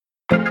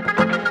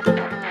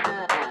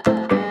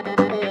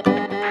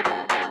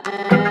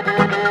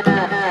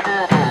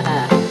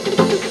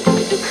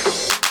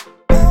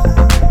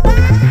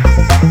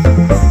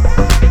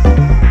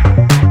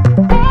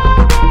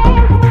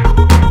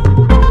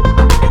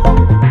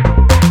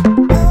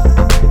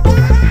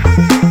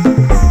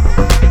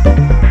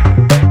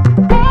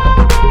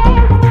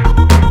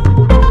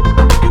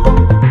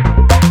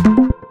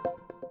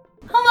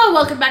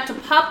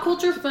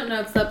Culture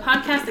Footnotes, the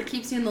podcast that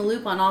keeps you in the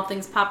loop on all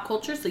things pop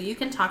culture so you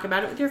can talk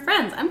about it with your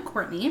friends. I'm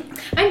Courtney.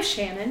 I'm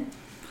Shannon.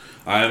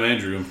 I'm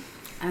Andrew.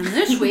 And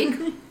this week,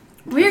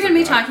 we're going to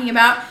be talking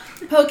about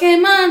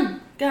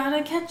Pokémon.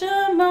 Gotta catch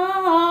 'em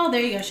all.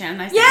 There you go,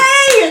 Shannon.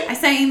 Yay! I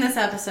sang this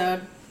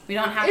episode. We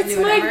don't have to do it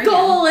ever It's my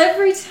goal again.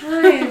 every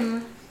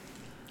time.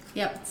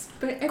 Yep.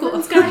 But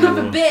everyone's got to have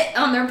a bit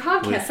on their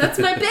podcast. That's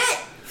my bit.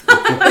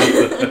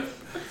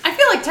 I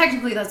feel like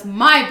technically that's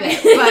my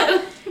bit,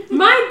 but...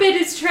 My bit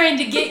is trying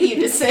to get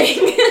you to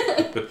sing.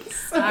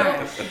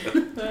 Alright.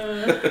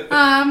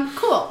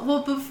 Cool.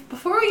 Well,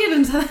 before we get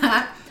into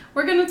that,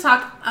 we're going to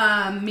talk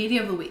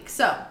media of the week.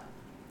 So,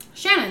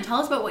 Shannon, tell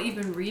us about what you've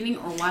been reading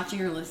or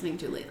watching or listening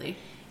to lately.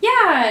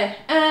 Yeah.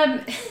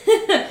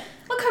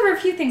 We'll cover a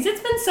few things.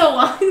 It's been so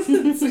long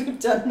since we've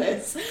done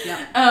this.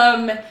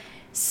 Yeah.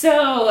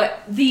 So,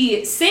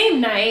 the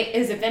same night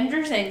as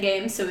Avengers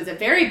Endgame, so it was a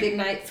very big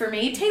night for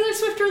me, Taylor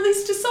Swift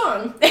released a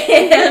song,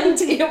 and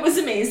it was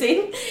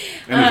amazing.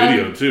 And a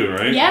video, too,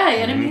 right? Yeah,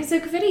 and a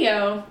music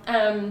video.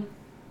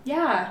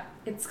 Yeah,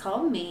 it's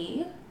called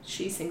Me.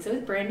 She sings it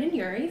with Brandon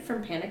Urie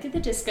from Panic at the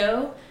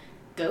Disco.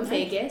 Go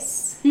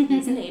Vegas.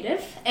 He's a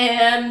native.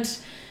 And,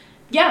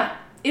 yeah,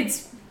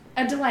 it's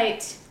a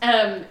delight.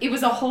 It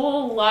was a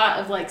whole lot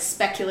of, like,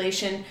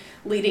 speculation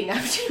leading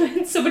up to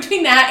it. So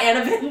between that and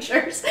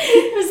Avengers,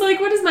 it was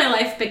like, what does my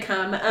life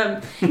become?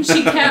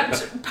 She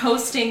kept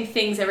posting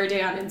things every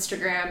day on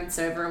Instagram, and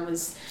so everyone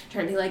was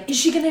trying to be like, is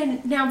she going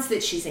to announce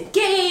that she's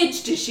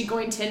engaged? Is she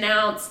going to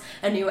announce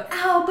a new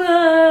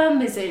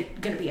album? Is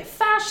it going to be a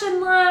fashion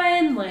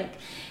line? Like,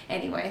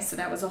 anyway, so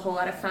that was a whole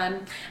lot of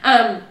fun.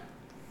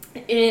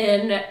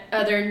 In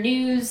other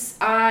news,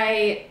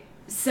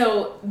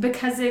 so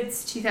because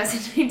it's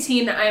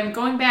 2019, I'm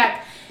going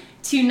back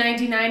to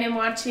 99 and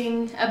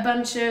watching a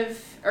bunch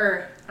of,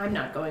 or I'm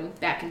not going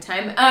back in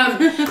time,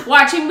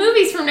 watching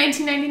movies from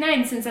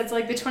 1999 since that's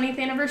like the 20th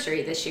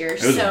anniversary this year.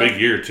 It was a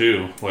big year,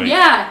 too. Like,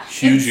 yeah.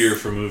 Huge year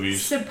for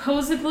movies.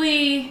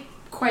 Supposedly,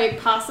 quite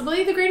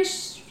possibly the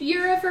greatest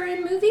year ever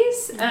in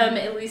movies,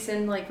 at least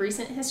in like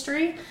recent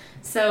history.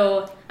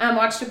 So,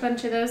 watched a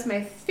bunch of those.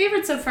 My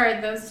favorite so far,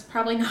 those is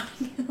probably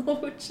Notting Hill,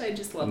 which I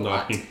just love a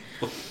lot.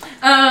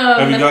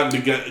 Have you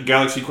gotten to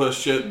Galaxy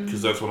Quest yet?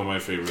 Because that's one of my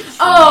favorites.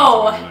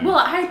 Well,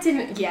 I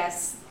didn't.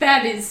 Yes,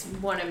 that is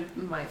one of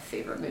my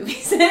favorite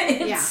movies.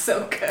 It's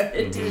so good.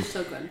 It is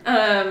so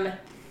good.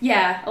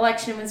 Yeah,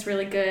 Election was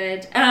really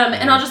good.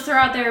 And I'll just throw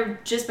out there,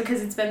 just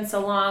because it's been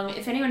so long,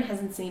 if anyone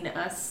hasn't seen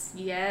Us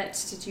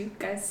yet, did you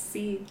guys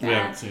see that? Yeah, I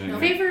haven't seen it yet.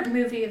 Favorite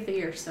movie of the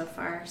year so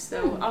far.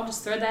 So I'll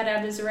just throw that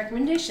out as a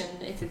recommendation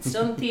if it's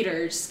still in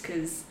theaters,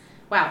 because,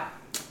 wow.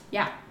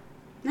 Yeah.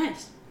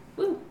 Nice.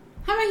 Woo.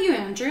 How about you,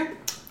 Andrew?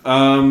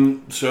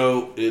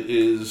 So it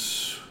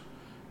is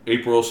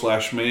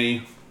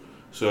April/May.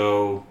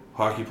 So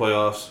hockey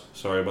playoffs.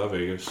 Sorry about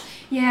Vegas.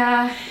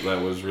 Yeah.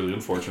 That was really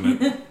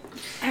unfortunate.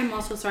 I'm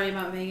also sorry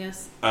about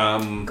Vegas.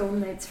 Golden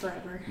Knights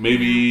forever.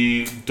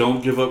 Maybe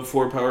don't give up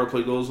 4 power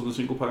play goals in a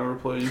single power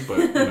play, but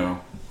you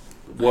know,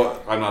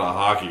 I'm not a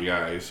hockey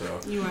guy, so.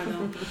 You are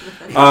though.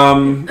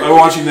 I'm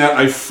watching that.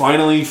 I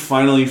finally,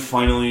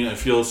 I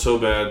feel so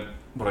bad,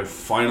 but I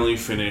finally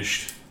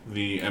finished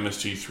the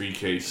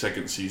MST3K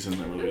second season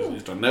that was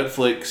released on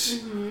Netflix.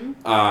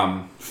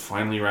 Mm-hmm.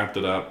 Finally wrapped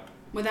it up.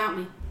 Without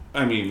me.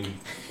 I mean,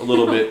 a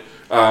little bit.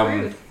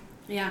 Rude.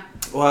 Yeah.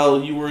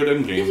 Well, you were at I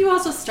think Endgame. you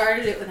also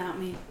started it without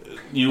me.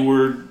 You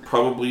were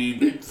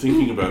probably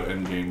thinking about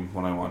Endgame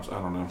when I watched. I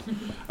don't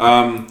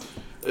know.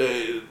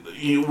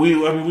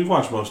 We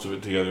watched most of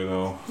it together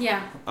though.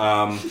 Yeah.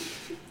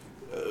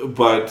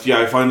 But yeah,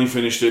 I finally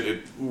finished it.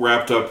 It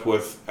wrapped up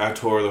with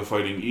Ator the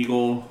Fighting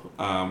Eagle,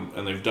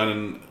 and they've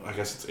done I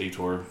guess it's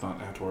Ator, not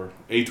Ator.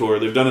 Ator.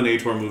 They've done an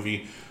Ator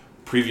movie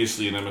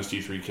previously in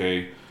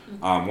MST3K.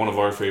 One of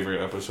our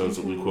favorite episodes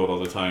that we quote all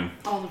the time.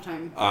 All the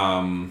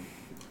time.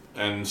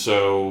 And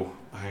so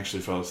I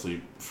actually fell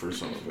asleep for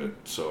some of it,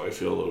 so I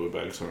feel a little bit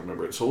bad because I don't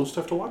remember it. So we'll just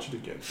have to watch it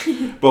again.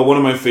 But one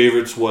of my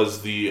favorites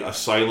was the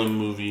Asylum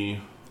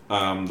movie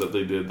that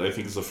they did. I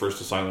think it's the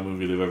first Asylum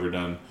movie they've ever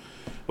done.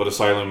 But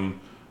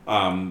Asylum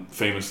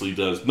famously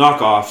does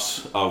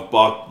knockoffs of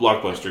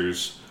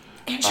blockbusters.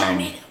 And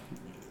Sharknado.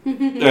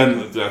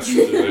 And they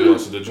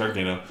also did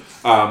Sharknado.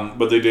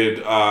 But they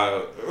did,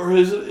 or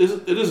it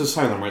is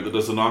Asylum, right, that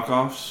does the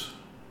knockoffs?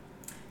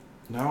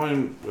 Now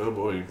oh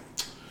boy.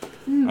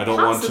 I don't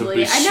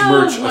Possibly. want to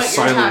besmirch what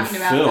Asylum you're talking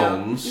about,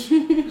 films.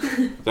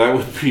 That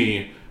would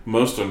be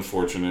most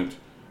unfortunate.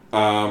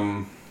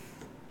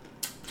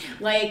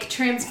 Like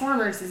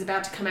Transformers is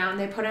about to come out, and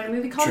they put out a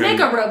movie called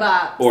Mega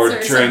Robots. Or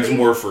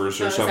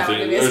Transmorphers or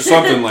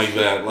something like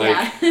that.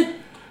 Like,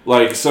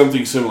 like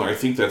something similar. I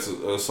think that's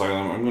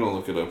Asylum. I'm going to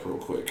look it up real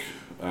quick.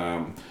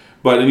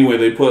 But anyway,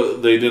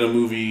 they did a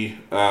movie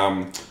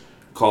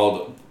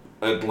called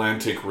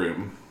Atlantic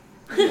Rim.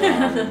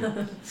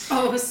 It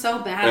was so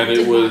bad. And I it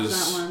didn't was watch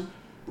that one.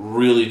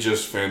 really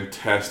just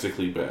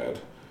fantastically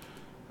bad.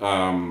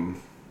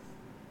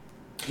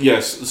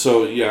 Yes,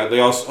 so yeah, they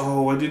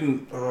also. We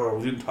didn't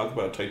talk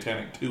about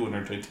Titanic 2 in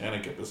our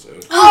Titanic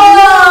episode.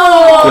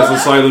 Oh!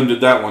 Because Asylum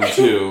did that one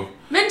too.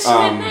 Mention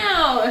it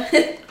now!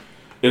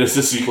 It is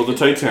the sequel to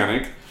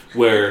Titanic,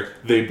 where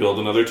they build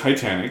another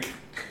Titanic,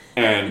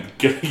 and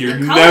you're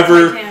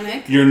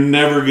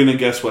never gonna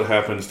guess what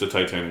happens to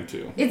Titanic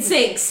 2. It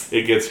sinks.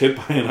 It gets hit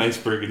by an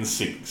iceberg and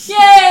sinks.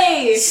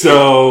 Yay!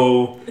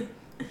 So,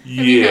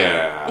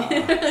 yeah.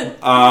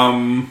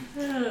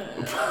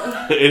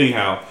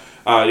 Anyhow,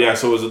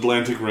 so it was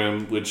Atlantic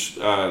Rim, which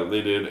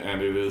they did,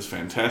 and it is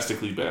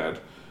fantastically bad,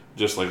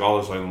 just like all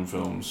Asylum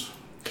films.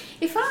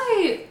 If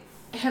I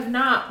have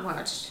not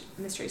watched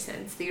Mystery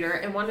Science Theater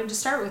and wanted to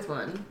start with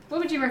one, what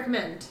would you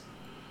recommend?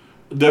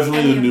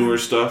 Definitely the newer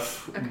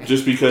stuff, okay.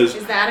 Just because.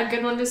 Is that a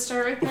good one to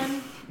start with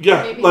then?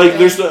 Yeah, Maybe like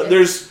there's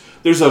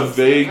a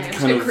vague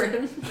kind of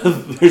Rim.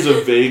 there's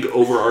a vague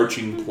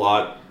overarching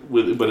plot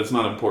but it's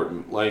not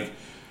important. Like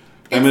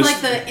it's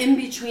like the in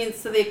between,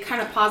 so they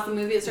kind of pause the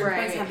movie at certain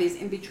points, have these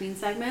in between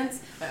segments,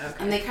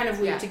 and they kind of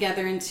weave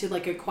together into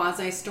like a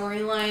quasi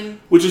storyline,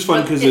 which is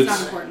fun because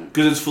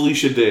it's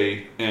Felicia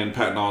Day and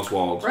Patton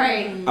Oswalt,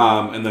 right?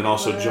 And then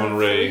also Jonah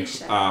Ray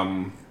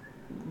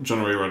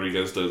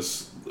Rodriguez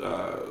does.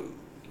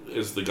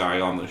 Is the guy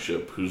on the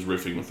ship who's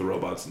riffing with the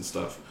robots and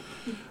stuff.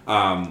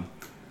 So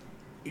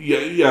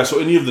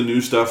any of the new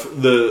stuff,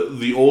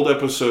 the old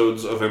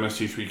episodes of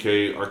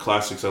MST3K are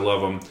classics. I love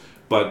them,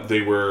 but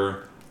they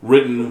were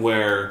written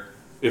where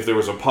if there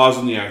was a pause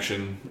in the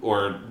action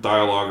or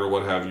dialogue or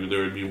what have you,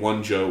 there would be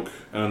one joke,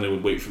 and then they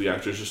would wait for the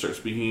actors to start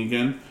speaking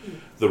again.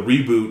 The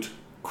reboot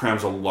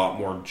crams a lot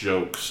more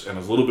jokes and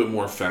is a little bit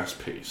more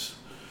fast-paced,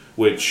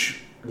 which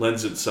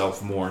lends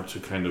itself more to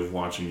kind of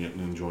watching it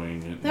and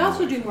enjoying it. They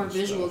also do more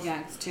visual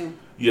gags, too.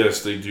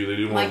 Yes, they do. They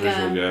do more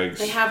visual gags.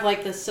 They have,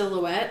 like, the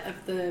silhouette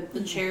of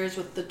the chairs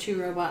with the two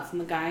robots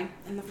and the guy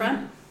in the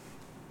front.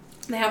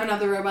 They have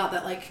another robot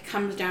that, like,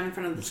 comes down in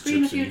front of the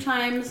screen a few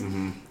times.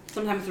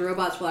 Sometimes the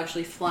robots will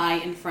actually fly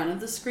in front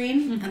of the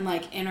screen and,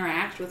 like,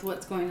 interact with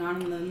what's going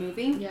on in the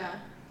movie. Yeah.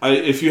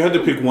 If you had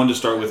to pick one to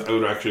start with, I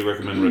would actually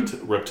recommend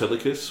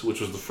Reptilicus, which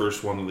was the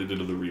first one that they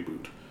did of the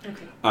reboot.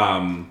 Okay.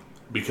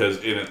 Because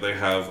in it they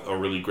have a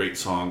really great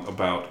song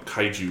about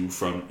kaiju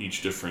from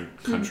each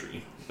different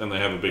country. And they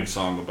have a big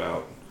song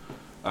about,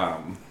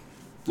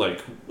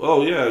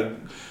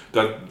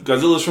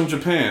 Godzilla's from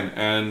Japan,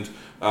 and,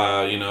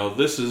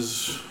 this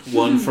is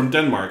one from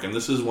Denmark, and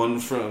this is one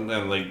from...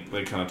 And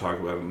they kind of talk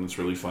about it, and it's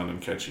really fun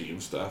and catchy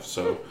and stuff.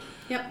 So,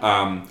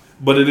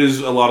 but it is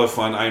a lot of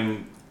fun.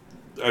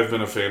 I've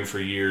been a fan for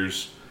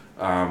years.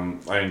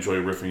 I enjoy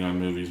riffing on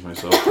movies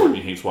myself. Courtney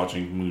hates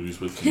watching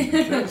movies with me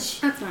because...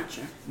 That's not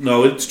true.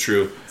 No, it's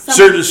true.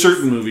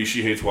 Certain movies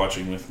she hates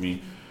watching with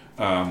me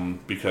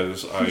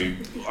because I...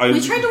 We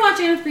tried to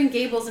watch Anne of Green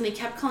Gables and he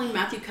kept calling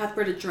Matthew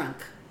Cuthbert a drunk.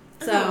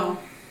 So,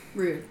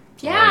 rude.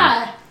 Sorry.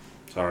 Yeah.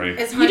 Sorry.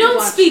 You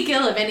don't speak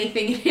ill of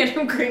anything in Anne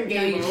of Green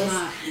Gables.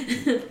 No,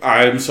 you do not.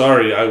 I'm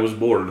sorry. I was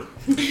bored.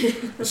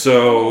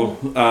 So,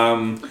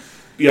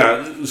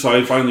 so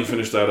I finally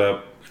finished that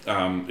up.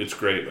 It's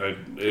great.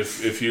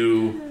 If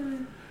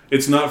you,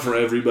 it's not for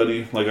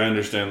everybody. Like I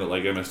understand that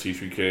like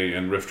MST3K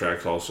and Riff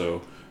Tracks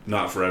also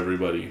not for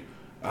everybody,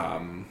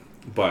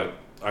 but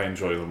I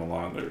enjoy them a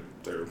lot.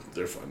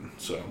 They're fun.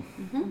 So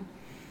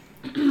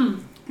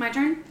my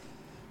turn.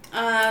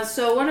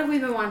 So what have we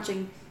been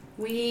watching?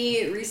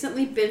 We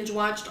recently binge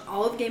watched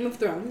all of Game of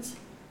Thrones.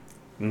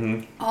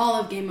 All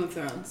of Game of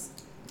Thrones.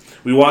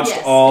 We watched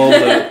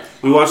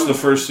we watched the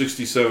first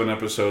 67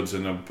 episodes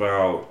in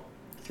about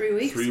 3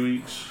 weeks. 3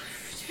 weeks.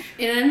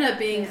 It ended up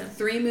being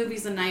 3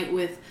 movies a night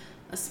with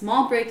a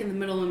small break in the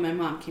middle when my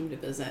mom came to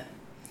visit.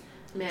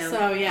 Man.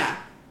 So yeah,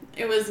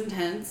 it was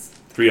intense.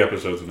 3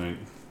 episodes a night.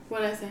 What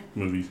did I say?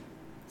 Movies.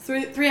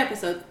 3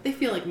 episodes. They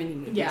feel like mini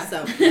movies. Yeah.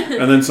 So.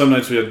 And then some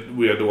nights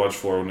we had to watch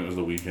 4 when it was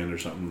the weekend or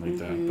something like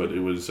that. But it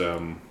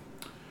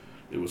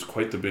was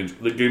quite the binge.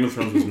 The Game of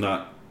Thrones was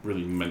not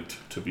really meant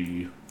to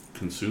be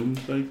consumed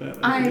like that.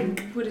 I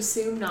would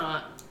assume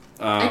not.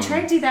 I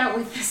tried to do that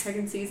with the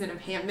second season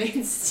of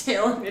Handmaid's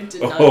Tale, and it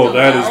did not go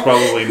that well. is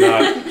probably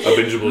not a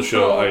bingeable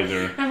show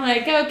either. I'm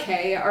like,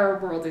 okay, our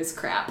world is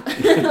crap.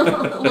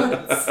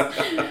 Let's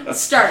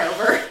start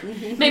over.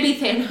 Maybe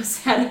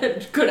Thanos had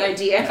a good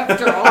idea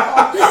after all.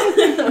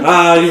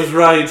 He was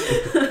right.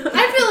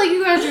 I feel like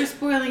you guys are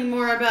spoiling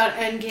more about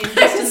Endgame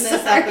just in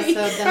this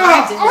episode than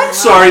I did. I'm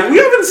sorry, we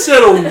haven't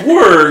said a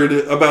word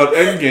about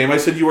Endgame. I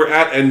said you were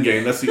at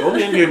Endgame. That's the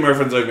only Endgame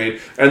reference I've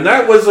made, and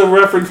that was a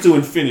reference to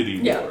Infinity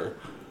War. Yeah.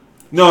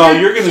 No,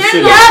 you're going to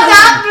sit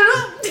down.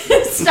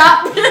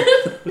 Stop.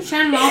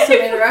 Shannon also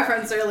made a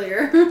reference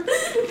earlier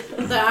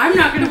that I'm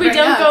not going to bring We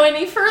don't up. go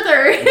any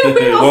further. It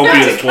won't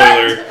be a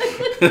spoiler.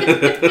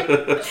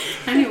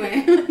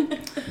 Anyway.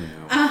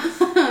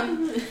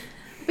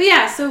 But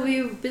yeah, so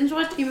we binge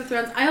watched Game of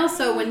Thrones. I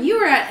also, when you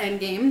were at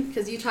Endgame,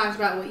 because you talked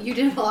about what you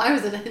did while I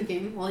was at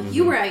Endgame, while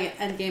you were at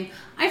Endgame,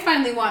 I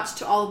finally watched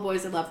To All the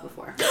Boys I Loved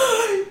Before.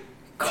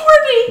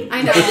 Courtney!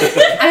 I know.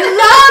 I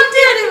loved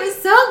it. It was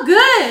so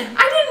good.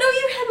 I didn't know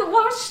you hadn't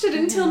watched it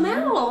until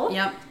now.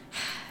 Yep.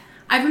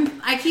 I've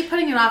I keep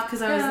putting it off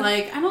because I was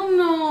like, I don't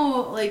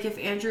know, like if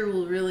Andrew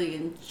will really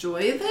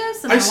enjoy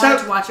this, and I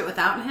wanted to watch it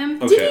without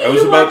him. Okay, Didn't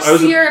you watch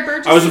Sierra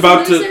Burgess? I was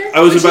about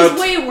to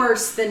way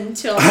worse than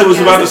Till. I was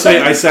about to say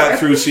I sat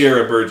through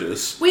Sierra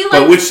Burgess,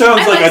 which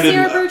sounds like I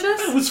didn't.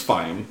 It was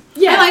fine.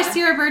 Yeah, I like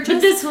Sierra Burgess,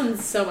 but this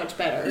one's so much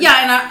better.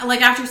 Yeah,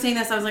 and after seeing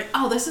this, I was like,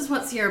 oh, this is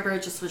what Sierra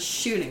Burgess was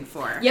shooting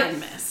for. Yep. And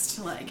missed.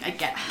 Like, I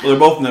get it. Well, they're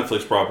both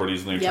Netflix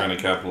properties, and they're trying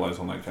to capitalize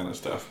on that kind of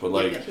stuff.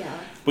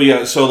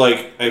 But so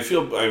like, I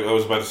feel I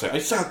was about to say I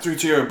sat through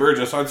Sierra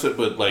Burgess,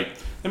 but like,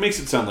 it makes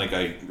it sound like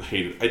I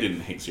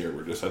didn't hate Sierra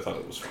Burgess. I thought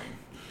it was fine.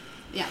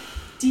 Yeah.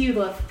 Do you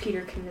love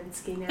Peter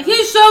Kaminsky now?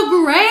 He's so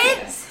great.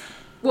 Yes.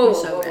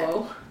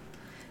 Whoa.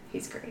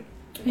 He's great.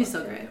 He's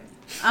so great.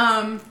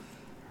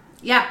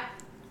 Yeah.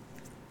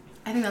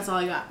 I think that's all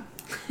I got.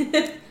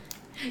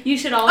 You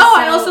should also... Oh,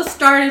 I also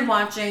started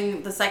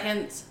watching the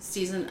second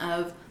season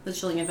of The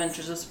Chilling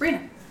Adventures of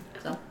Sabrina.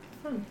 So,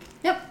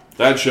 yep.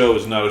 That show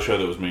is not a show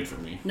that was made for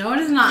me. No, it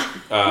is not.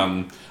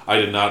 I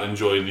did not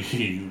enjoy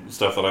the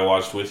stuff that I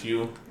watched with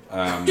you.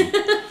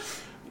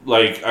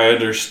 Like, I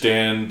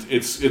understand...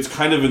 It's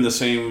kind of in the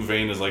same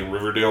vein as, like,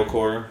 Riverdale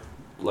core.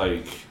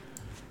 Like...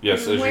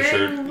 Yes, as your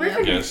shirt.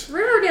 Yes.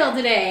 Riverdale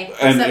today.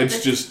 And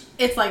it's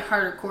like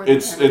harder core.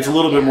 It's a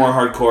little bit more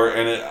hardcore,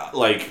 and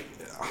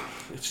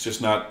it's just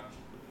not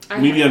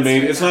media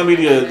made. It's not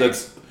media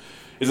that's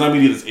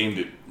aimed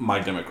at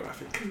my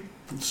demographic.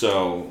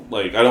 So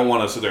like, I don't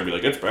want to sit there and be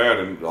like it's bad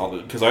and all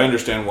that, because I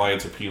understand why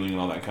it's appealing and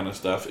all that kind of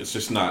stuff. It's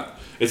just not.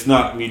 It's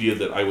not media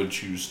that I would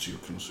choose to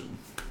consume.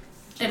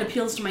 It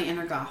appeals to my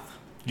inner goth.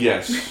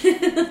 Yes.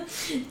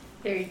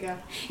 There you go.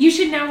 You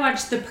should now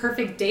watch The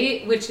Perfect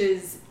Date, which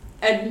is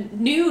a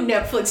new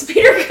Netflix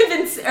Peter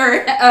Kaminsky,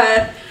 or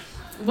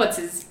what's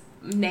his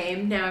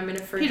name? Now I'm going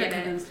to forget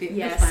it.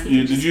 Yes.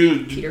 Did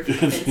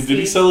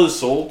he sell his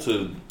soul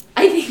to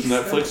I think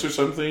Netflix or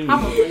something?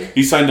 Probably.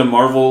 He signed a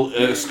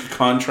Marvel-esque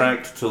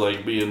contract to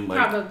like be in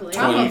like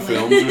 20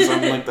 films or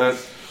something like that.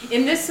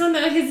 In this one,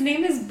 though, his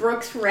name is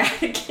Brooks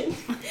Radigan.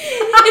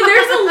 And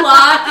there's a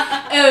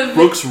lot of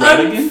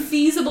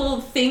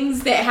unfeasible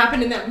things that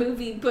happen in that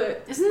movie,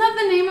 but... Isn't that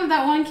the name of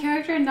that one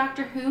character in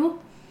Doctor Who?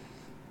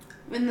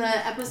 In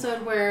the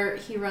episode where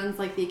he runs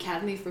like the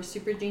Academy for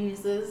Super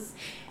Geniuses.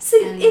 See,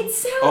 it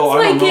sounds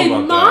like a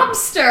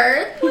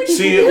mobster. Like,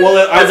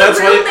 that's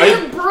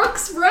why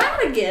Brooks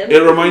Radigan.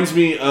 It reminds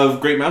me of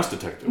Great Mouse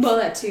Detective. Well,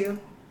 that too.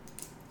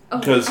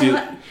 Because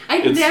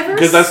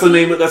because that's the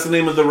name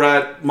of the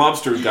rat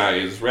mobster guy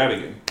is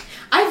Radigan.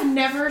 I've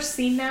never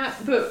seen that,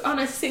 but on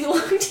a single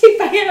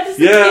tape I had to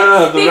see the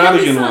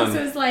Radigan one. So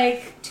it was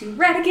like, to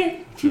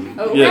Radigan.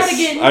 Yes,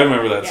 Radigan. I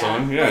remember that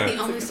song. Yeah, like the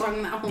only song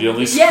in that whole movie. The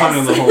only song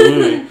in the whole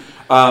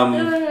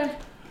movie.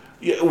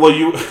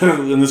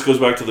 And this goes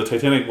back to the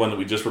Titanic one that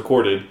we just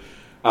recorded.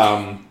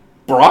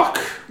 Brock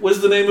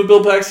was the name of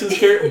Bill Paxton's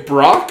character.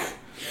 Brock.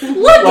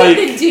 Look at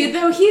the dude,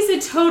 though. He's a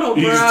total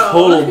bro. He's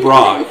total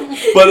Brock.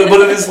 But it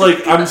is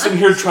like, I'm sitting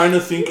here trying to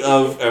think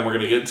of, and we're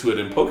going to get to it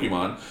in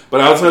Pokemon, but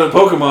outside of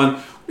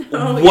Pokemon,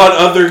 what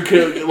other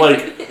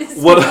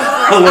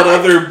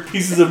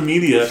pieces of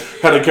media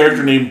had a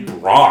character named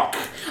Brock?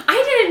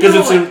 I didn't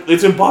know. Because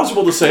it's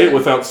impossible to say it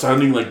without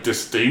sounding like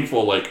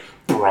disdainful, like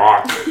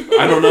Brock.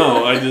 I don't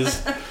know.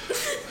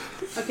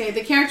 Okay,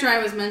 the character I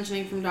was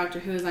mentioning from Doctor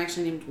Who is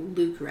actually named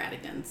Luke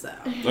Radigan, so...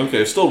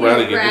 Okay, still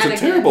Radigan. It's a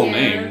terrible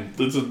name.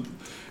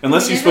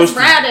 Unless he's supposed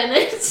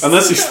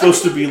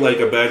to be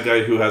like a bad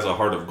guy who has a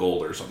heart of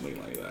gold or something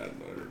like that.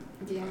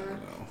 I don't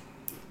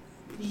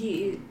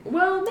know.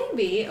 Well,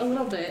 maybe, a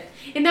little bit.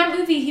 In that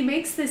movie, he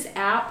makes this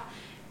app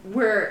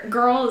where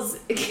girls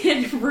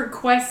can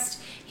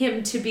request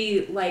him to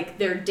be like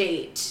their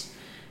date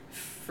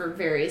for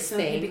various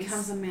things. He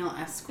becomes a male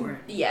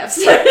escort.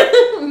 Yes.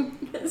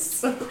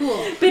 So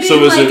cool. But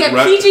in like a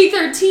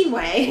PG-13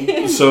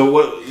 way.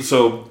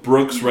 So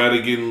Brooks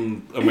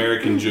Radigan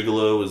American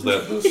Gigolo, is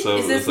that so?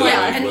 Is this like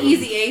an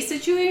Easy A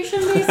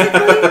situation,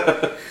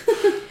 basically?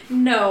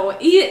 No.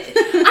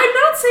 I'm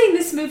not saying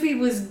this movie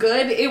was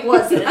good. It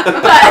wasn't.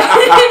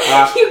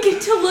 But you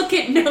get to look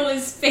at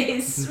Noah's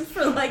face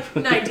for like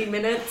 90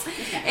 minutes.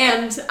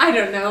 And I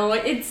don't know.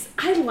 I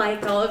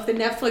like all of the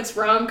Netflix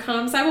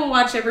rom-coms. I will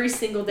watch every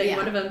single day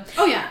one of them.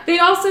 Oh, yeah. They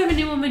also have a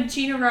new one with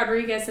Gina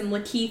Rodriguez and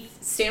Lakeith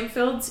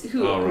Stanfield,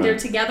 who they're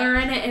together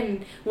in it.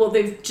 And, well,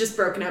 they've just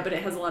broken up, but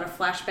it has a lot of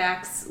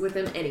flashbacks with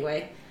them.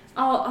 Anyway,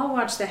 I'll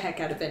watch the heck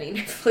out of any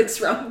Netflix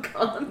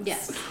rom-coms.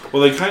 Yes.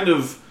 Well, they kind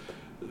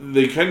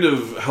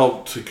of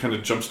helped to kind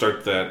of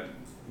jumpstart that.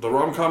 The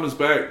rom-com is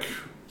back.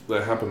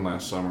 That happened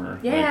last summer.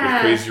 Yeah.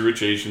 Like with Crazy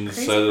Rich Asians.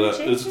 Set it up.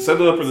 Is it Set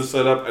It Up or The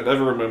Set Up? I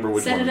never remember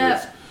which one it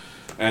is.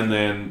 And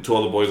then To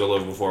All the Boys I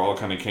Loved Before all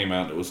kind of came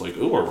out. And it was like,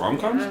 ooh, our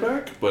rom-com's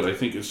back? But I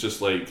think it's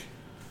just like...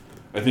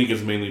 I think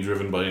it's mainly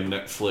driven by a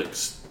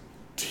Netflix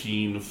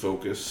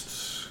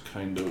teen-focused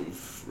kind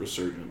of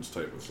resurgence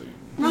type of thing.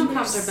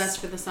 Rom-coms are best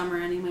for the summer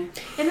anyway.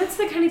 And that's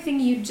the kind of thing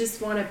you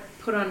just want to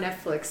put on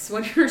Netflix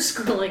when you're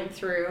scrolling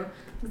through.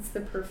 It's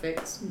the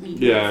perfect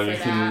medium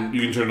for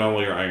you can turn it on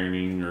while you're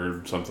ironing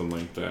or something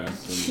like that.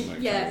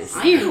 And yes,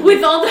 ironing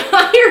with all the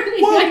ironing.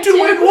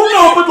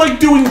 But like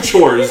doing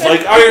chores.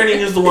 Like ironing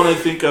is the one I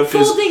think of.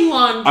 Folding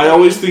laundry. I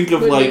always think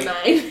of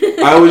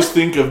I always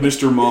think of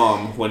Mr.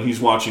 Mom when he's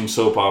watching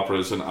soap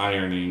operas and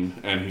ironing,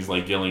 and he's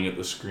like yelling at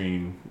the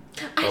screen.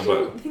 I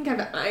don't think I've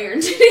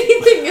ironed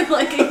anything in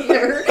like a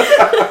year.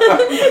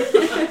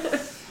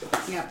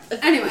 Yep.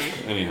 Anyway,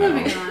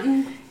 moving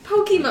on.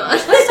 Pokemon.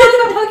 Let's talk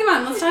about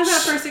Pokemon. Let's talk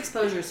about first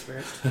exposures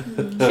first.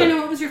 Shannon,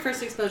 what was your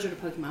first exposure to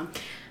Pokemon?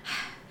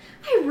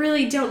 I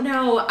really don't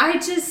know. I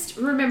just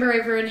remember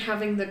everyone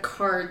having the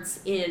cards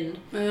in.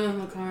 Oh,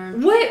 the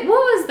cards. What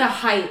was the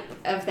hype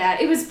of that?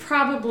 It was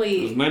probably...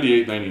 It was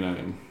 98,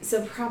 99.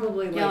 So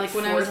probably like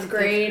when I was in fourth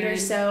grade or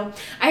so.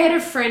 I had a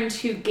friend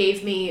who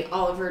gave me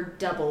all of her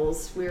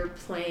doubles. We were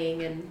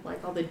playing and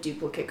like all the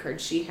duplicate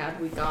cards she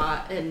had we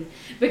got. And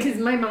because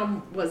my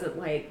mom wasn't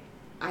like,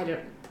 I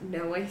don't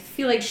know, I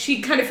feel like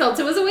she kind of felt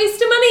it was a waste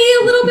of money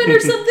a little bit or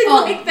something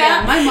like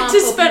that. Yeah, my mom to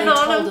spend on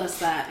told them. us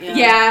that.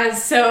 Yeah,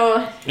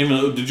 so...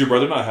 Even, did your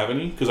brother not have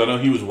any? Because I know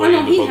he was way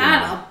into Pokemon. He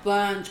had a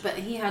bunch, but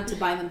he had to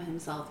buy them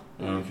himself.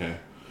 Okay.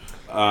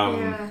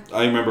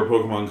 I remember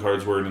Pokemon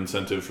cards were an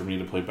incentive for me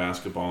to play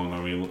basketball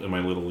in my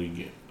little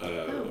league,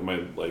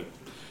 my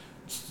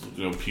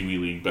Pee Wee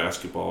League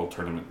basketball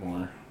tournament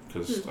more.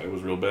 Because I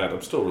was real bad.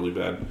 I'm still really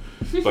bad.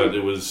 But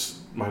it was...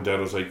 My dad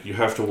was like, you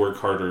have to work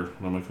harder.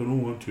 And I'm like, I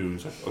don't want to.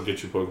 He's like, I'll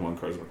get you Pokemon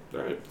cards. I'm like, all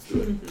right, let's do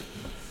it.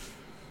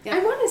 Yeah.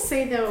 I want to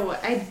say, though,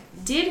 I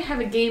did have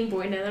a Game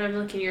Boy now that I'm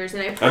looking at yours.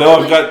 And I know,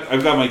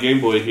 I've got my Game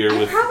Boy here.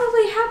 I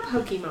probably have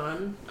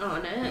Pokemon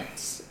on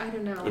it. I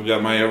don't know. I've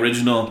got my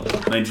original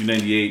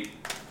 1998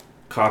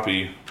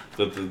 copy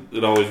that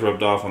it always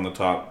rubbed off on the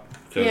top.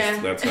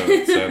 Because that's how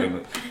it's said.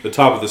 And the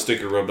top of the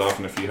sticker rubbed off,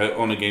 and if you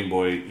own a Game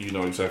Boy, you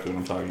know exactly what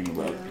I'm talking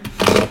about.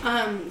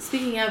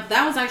 Speaking of,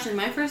 that was actually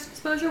my first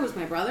exposure, was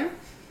my brother.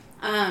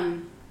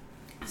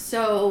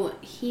 So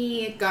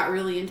he got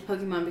really into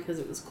Pokemon because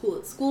it was cool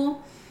at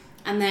school.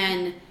 And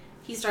then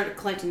he started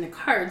collecting the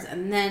cards,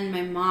 and then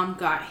my mom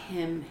got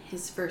him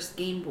his first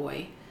Game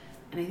Boy.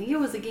 And I think it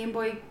was a Game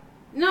Boy...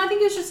 No, I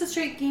think it was just a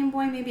straight Game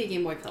Boy, maybe a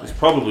Game Boy Color. It's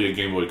probably a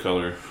Game Boy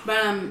Color.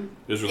 But it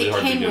was really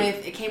hard to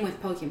get. It came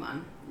with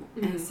Pokemon.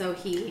 Mm-hmm. And so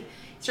he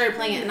started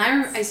playing it. And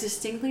I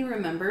distinctly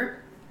remember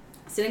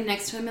sitting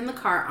next to him in the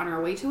car on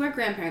our way to our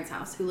grandparents'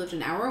 house, who lived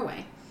an hour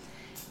away,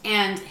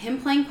 and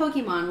him playing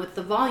Pokemon with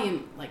the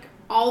volume like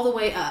all the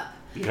way up.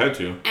 You had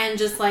to. And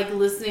just like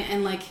listening,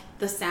 and like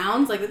the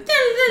sounds, like and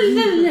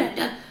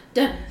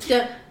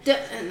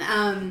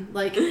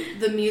like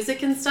the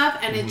music and stuff,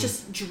 and it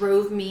just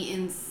drove me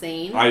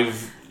insane.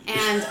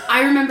 And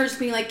I remember just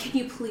being like, can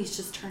you please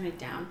just turn it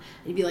down?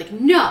 And he'd be like,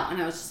 no.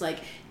 And I was just like,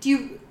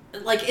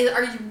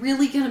 are you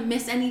really going to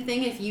miss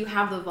anything if you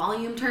have the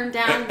volume turned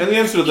down? And the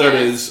answer to that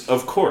is,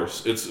 of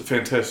course. It's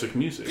fantastic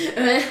music.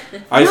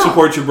 I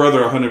support your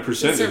brother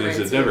 100% in his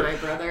endeavor. My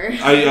brother.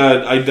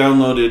 I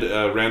downloaded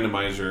a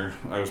randomizer.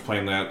 I was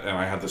playing that, and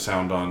I had the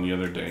sound on the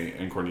other day,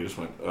 and Courtney just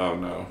went, oh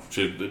no.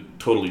 It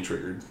totally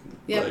triggered.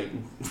 Yep.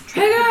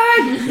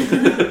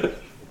 Triggered!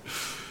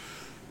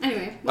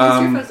 Anyway,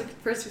 what was your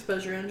first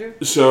exposure, Andrew?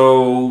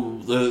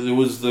 So, it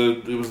was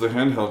the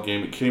handheld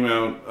game. It came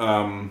out...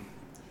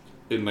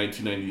 in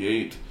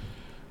 1998,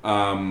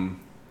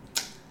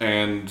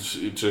 and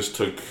it just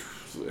took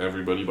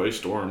everybody by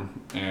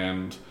storm.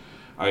 And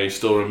I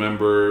still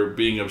remember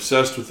being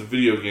obsessed with the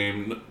video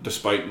game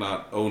despite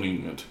not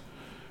owning it,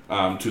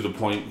 to the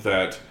point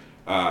that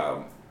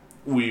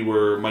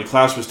my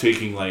class was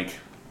taking I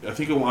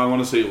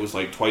want to say it was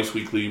like twice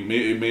weekly,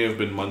 it may have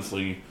been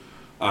monthly,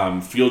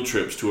 field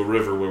trips to a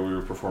river where we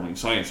were performing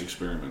science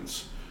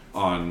experiments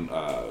on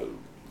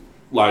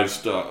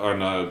livestock,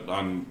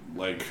 on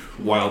like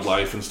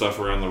wildlife and stuff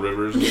around the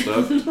rivers and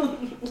stuff.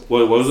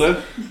 What was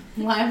that?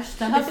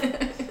 Livestock.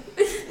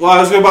 Well, I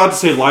was about to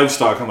say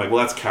livestock. I'm like, well,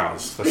 that's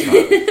cows.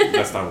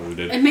 That's not what we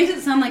did. It makes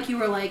it sound like you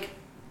were like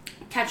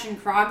catching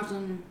frogs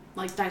and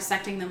like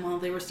dissecting them while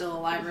they were still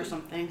alive or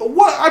something.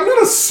 What? I'm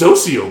not a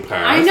sociopath.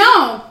 I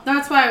know.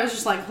 That's why I was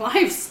just like,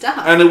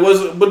 livestock. And it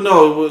was, but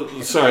no,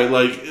 sorry.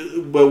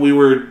 But we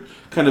were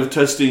kind of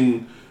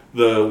testing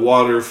the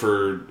water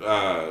for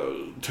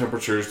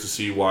temperatures to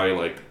see why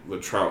like the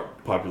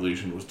trout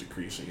population was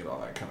decreasing and all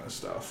that kind of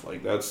stuff.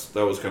 Like that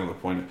was kind of the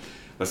point.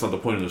 That's not the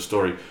point of the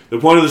story. The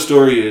point of the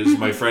story is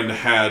my friend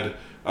had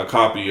a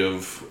copy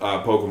of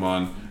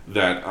Pokemon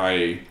that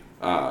I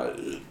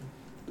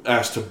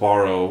asked to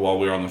borrow while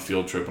we were on the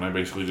field trip, and I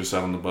basically just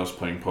sat on the bus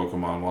playing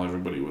Pokemon while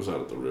everybody was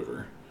out at the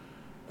river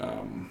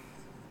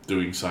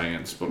doing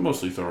science, but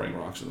mostly throwing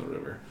rocks in the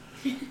river.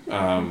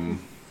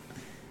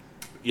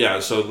 Yeah,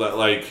 so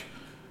that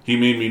he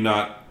made me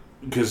not,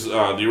 because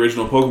the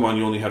original Pokemon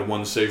you only had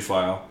one save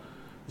file,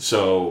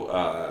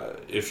 so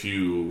if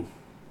you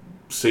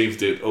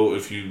saved it,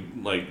 if you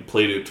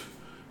played it,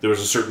 there was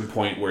a certain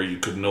point where you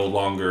could no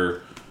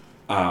longer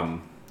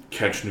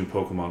catch new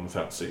Pokemon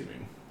without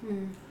saving.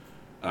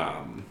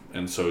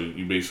 And so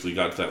you basically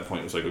got to that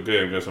point. It was like,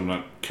 okay, I guess I'm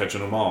not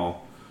catching them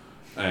all,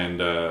 and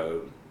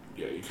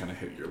you kind of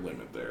hit your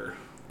limit there.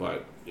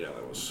 But yeah,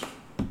 that was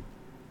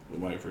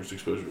my first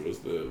exposure was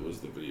the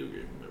video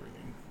game and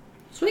everything.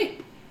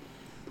 Sweet.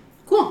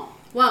 Cool.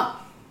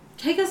 Well,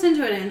 take us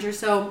into it, Andrew.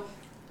 So,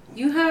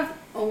 you have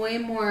a way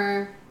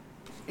more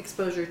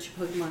exposure to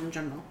Pokemon in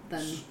general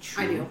than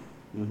I do.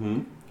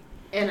 Mm-hmm.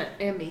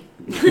 And me.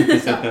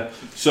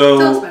 So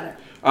tell us about it.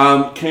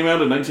 Came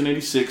out in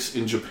 1986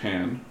 in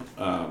Japan,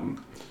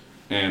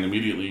 and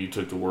immediately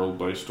took the world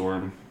by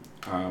storm.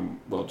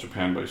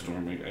 Japan by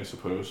storm, I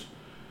suppose.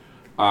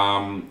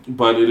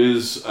 But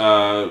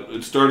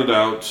it started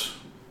out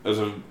as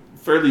a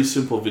fairly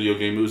simple video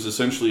game. It was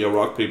essentially a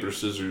rock, paper,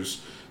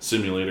 scissors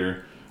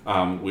simulator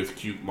with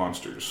cute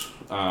monsters.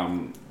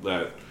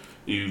 That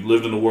you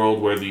lived in a world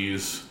where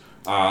these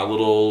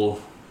little,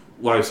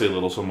 well, I say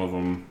little, some of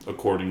them,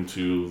 according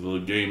to the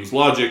game's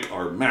logic,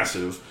 are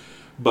massive.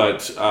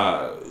 But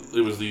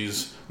it was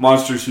these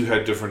monsters who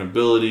had different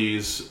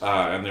abilities,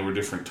 and they were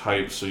different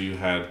types. So you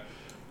had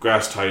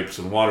grass types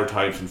and water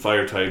types and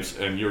fire types,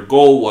 and your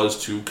goal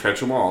was to catch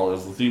them all,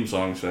 as the theme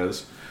song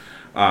says.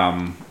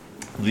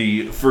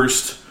 The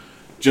first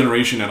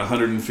generation had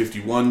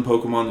 151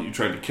 Pokemon that you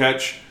tried to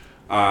catch.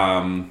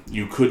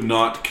 You could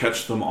not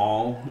catch them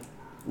all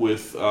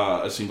with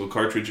a single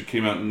cartridge. It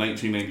came out in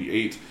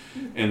 1998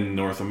 in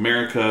North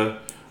America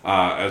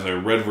as a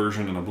red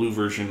version and a blue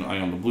version. I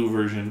own the blue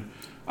version.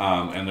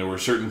 And there were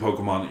certain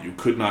Pokemon that you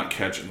could not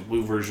catch in the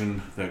blue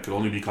version that could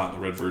only be caught in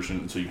the red version,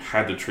 and so you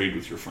had to trade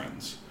with your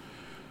friends.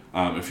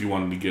 If you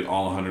wanted to get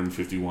all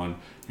 151,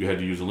 you had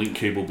to use a link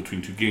cable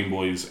between two Game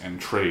Boys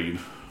and trade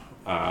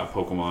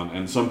Pokemon.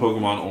 And some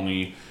Pokemon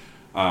only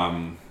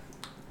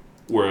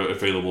were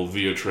available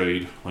via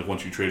trade. Like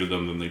once you traded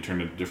them, then they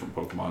turned into different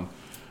Pokemon.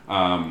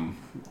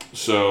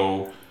 It's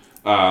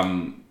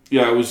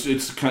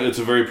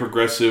a very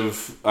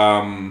progressive.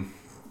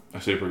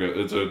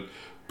 It's a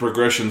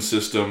progression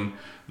system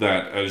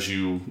that as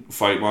you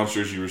fight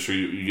monsters,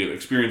 you get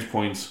experience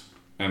points,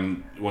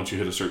 and once you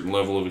hit a certain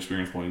level of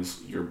experience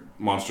points, your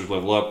monsters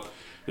level up.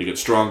 They get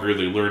stronger.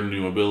 They learn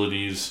new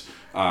abilities,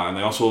 and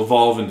they also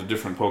evolve into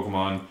different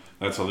Pokemon.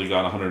 That's how they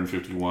got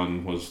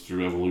 151, was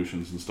through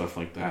evolutions and stuff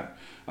like that.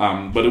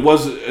 But it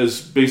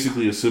was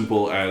basically as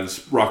simple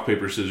as rock,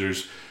 paper,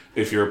 scissors.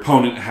 If your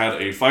opponent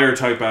had a fire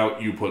type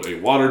out, you put a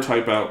water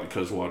type out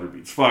because water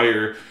beats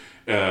fire.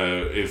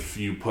 If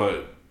they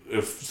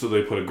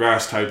put a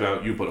grass type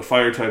out, you put a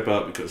fire type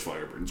out because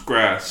fire burns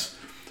grass.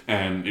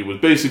 And it was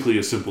basically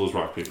as simple as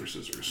rock, paper,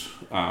 scissors.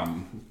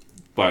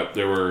 But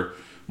there were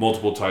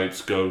multiple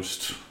types: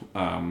 ghost,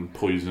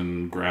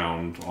 poison,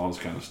 ground, all this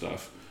kind of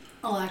stuff.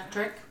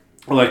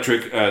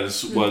 Electric,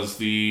 as was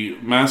the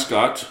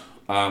mascot,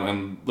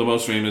 and the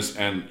most famous,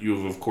 and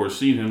you've of course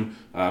seen him,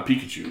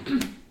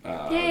 Pikachu.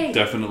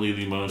 Definitely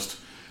the most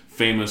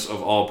famous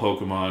of all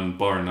Pokemon,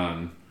 bar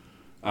none,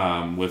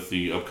 with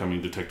the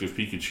upcoming Detective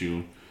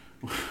Pikachu,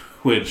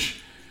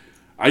 which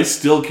I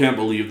still can't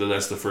believe that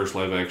that's the first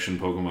live-action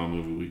Pokemon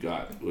movie we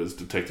got, was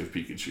Detective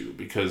Pikachu,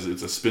 because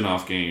it's a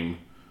spin-off game.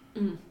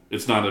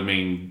 It's not a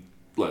main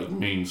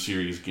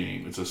series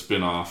game. It's a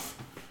spin-off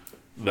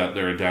that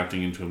they're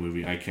adapting into a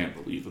movie. I can't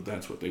believe that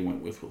that's what they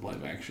went with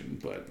live action,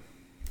 but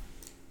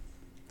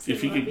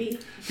if you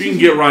can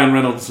get Ryan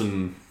Reynolds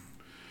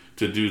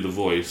to do the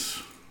voice.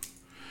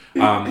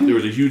 There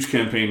was a huge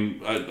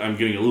campaign. I'm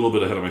getting a little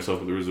bit ahead of myself,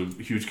 but there was a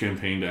huge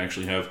campaign to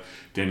actually have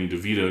Danny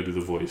DeVito do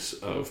the voice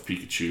of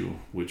Pikachu,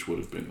 which would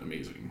have been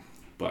amazing.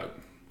 But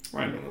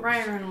Ryan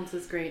Reynolds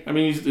is great. I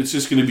mean, it's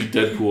just going to be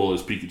Deadpool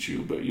as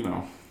Pikachu, but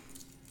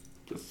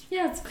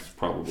it's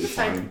probably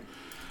fine.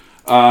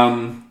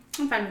 I'm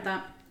fine with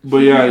that. But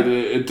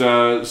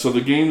yeah, so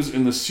the games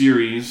in the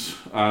series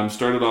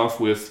started off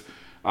with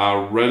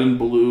red and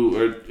blue,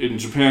 or in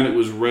Japan it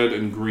was red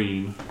and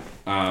green,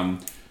 and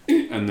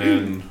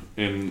then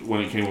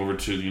when it came over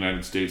to the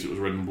United States it was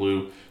red and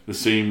blue. The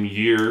same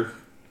year,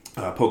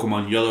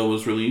 Pokemon Yellow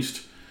was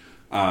released,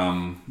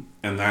 and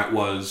that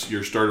was,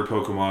 your starter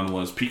Pokemon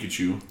was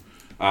Pikachu,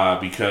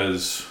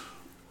 because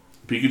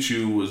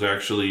Pikachu was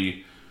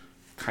actually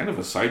kind of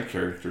a side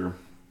character.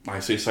 I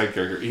say side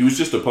character, he was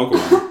just a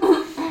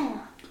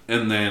Pokemon,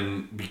 and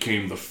then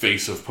became the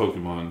face of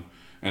Pokemon.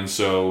 And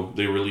so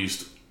they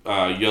released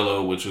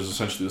Yellow, which is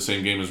essentially the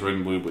same game as Red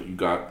and Blue, but you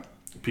got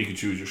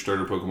Pikachu as your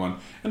starter Pokemon,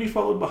 and he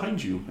followed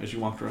behind you as you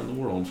walked around the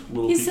world.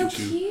 He's Pikachu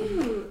so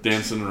cute,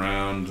 dancing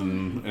around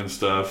and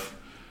stuff.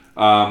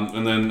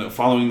 And then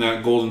following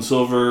that, Gold and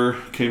Silver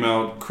came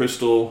out,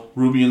 Crystal,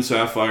 Ruby and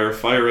Sapphire,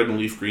 Fire Red and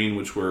Leaf Green,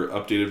 which were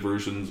updated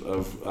versions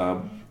of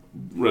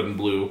Red and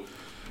Blue.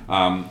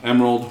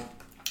 Emerald,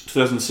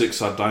 2006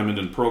 saw Diamond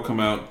and Pearl come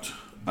out.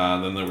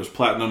 Then there was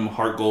Platinum,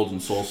 Heart Gold,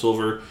 and Soul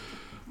Silver.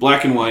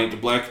 Black and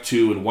White, Black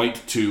 2 and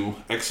White 2,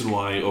 X and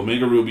Y,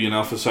 Omega Ruby and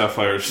Alpha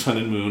Sapphire, Sun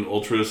and Moon,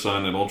 Ultra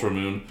Sun and Ultra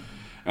Moon.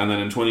 And then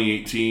in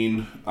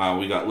 2018,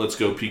 we got Let's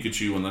Go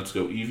Pikachu and Let's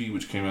Go Eevee,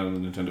 which came out on the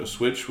Nintendo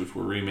Switch, which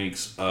were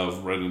remakes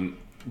of Red and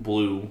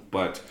Blue,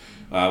 but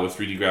with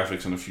 3D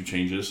graphics and a few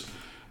changes.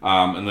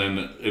 And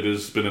then it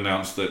has been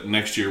announced that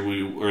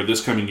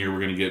this coming year, we're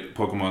going to get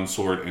Pokemon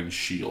Sword and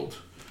Shield.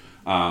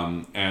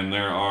 And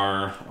there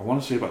are, I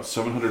want to say, about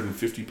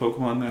 750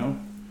 Pokemon now.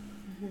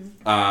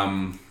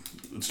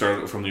 It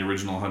started from the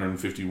original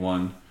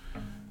 151.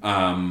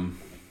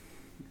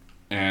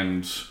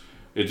 And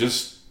it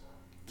just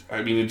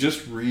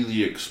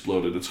really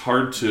exploded. It's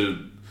hard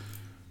to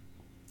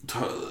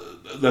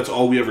that's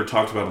all we ever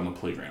talked about on the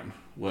playground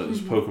was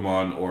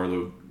Pokemon,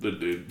 or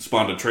it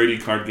spawned a trading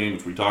card game,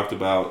 which we talked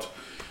about.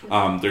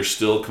 There's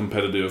still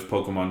competitive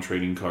Pokemon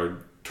trading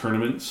card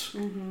tournaments.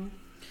 There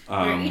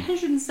are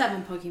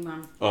 807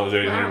 Pokemon. Oh, is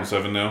there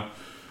 807 now?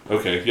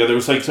 Okay. Yeah, there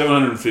was like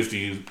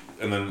 750,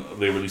 and then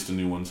they released a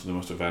new one, so they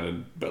must have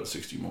added about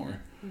 60 more.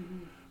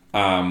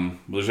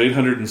 There's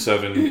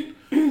 807.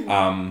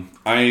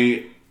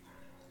 I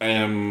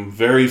am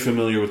very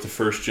familiar with the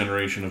first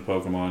generation of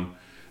Pokemon,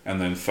 and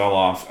then fell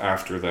off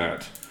after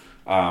that.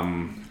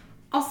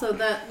 Also,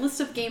 that list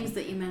of games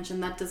that you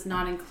mentioned, that does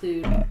not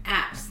include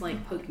apps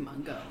like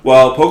Pokemon Go.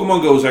 Well,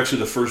 Pokemon Go was actually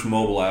the first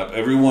mobile app.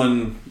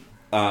 Everyone...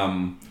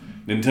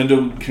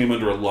 Nintendo came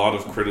under a lot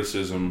of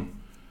criticism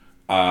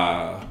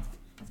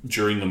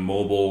during the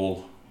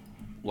mobile...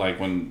 Like,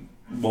 when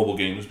mobile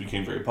games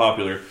became very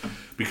popular,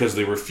 because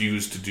they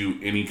refused to do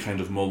any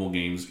kind of mobile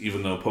games,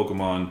 even though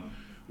Pokemon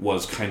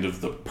was kind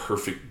of the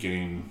perfect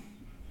game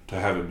to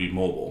have it be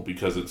mobile,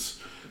 because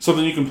it's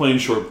something you can play in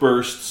short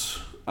bursts,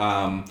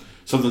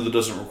 something that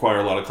doesn't require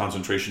a lot of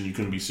concentration. You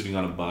can be sitting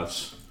on a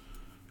bus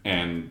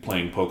and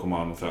playing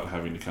Pokemon without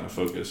having to kind of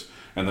focus.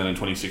 And then in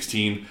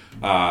 2016,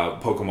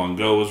 Pokemon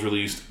Go was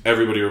released.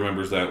 Everybody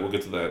remembers that. We'll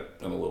get to that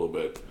in a little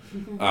bit.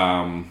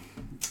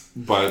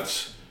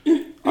 But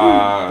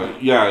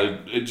yeah,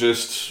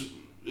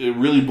 it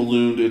really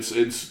ballooned.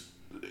 It's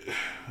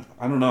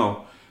I don't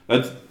know.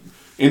 That's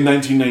in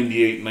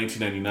 1998,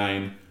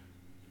 1999.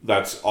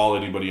 That's all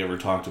anybody ever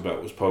talked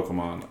about was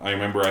Pokemon. I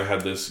remember I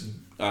had this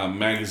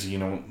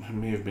magazine. It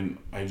may have been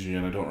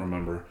IGN. I don't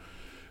remember.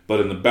 But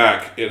in the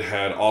back, it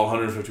had all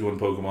 151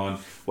 Pokemon,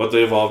 what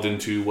they evolved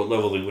into, what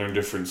level they learned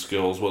different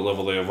skills, what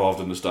level they evolved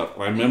into stuff.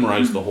 I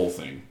memorized the whole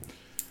thing.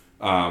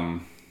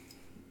 And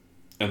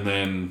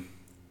then,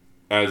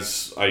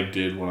 as I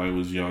did when I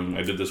was young,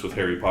 I did this with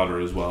Harry Potter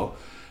as well,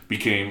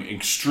 became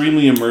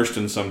extremely immersed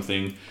in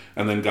something,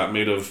 and then got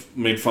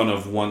made fun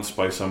of once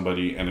by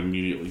somebody and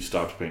immediately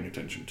stopped paying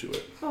attention to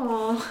it.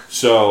 Aww.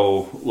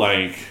 So,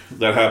 like,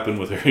 that happened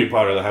with Harry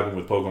Potter, that happened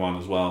with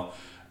Pokemon as well.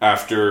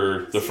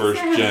 After the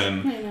first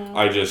gen,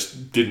 I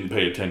just didn't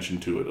pay attention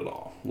to it at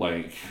all.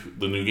 Like,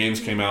 the new games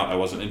came out, I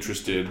wasn't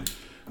interested.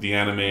 The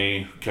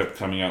anime kept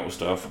coming out with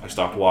stuff. I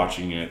stopped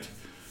watching it.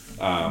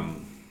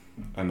 And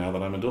now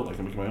that I'm an adult, I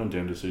can make my own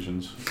damn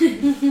decisions.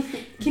 Can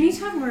you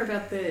talk more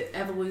about the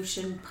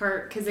evolution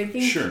part? Because I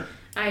think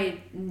I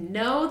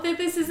know that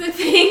this is a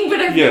thing, but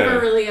I've never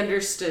really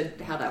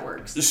understood how that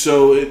works.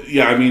 So,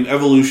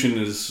 evolution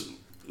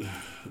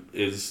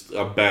is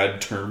a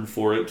bad term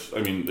for it.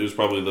 I mean, it was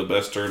probably the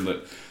best term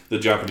that the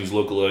Japanese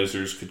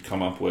localizers could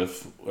come up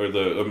with, or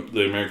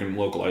the American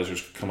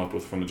localizers could come up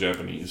with from the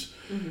Japanese.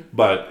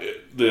 But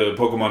the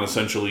Pokemon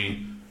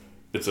essentially,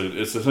 it's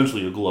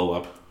essentially a glow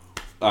up.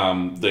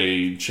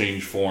 They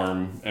change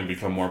form and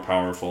become more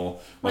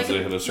powerful once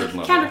they hit a certain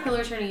level.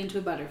 Caterpillar turning into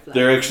a butterfly.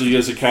 There actually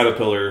is a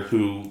caterpillar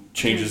who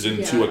changes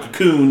into a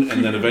cocoon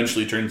and then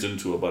eventually turns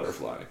into a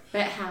butterfly.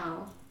 But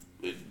how?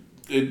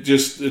 It's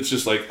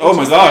just like, oh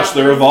my gosh,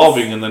 they're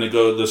evolving, and then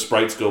the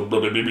sprites go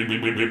blah, blah, blah, blah, blah,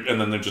 blah, and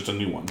then they're just a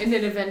new one. And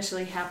it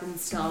eventually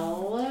happens to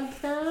all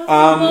of them?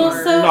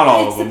 Not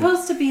all of them. It's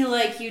supposed to be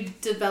like you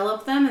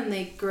develop them and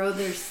they grow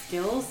their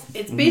skills.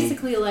 It's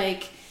basically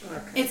like,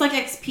 it's like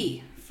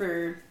XP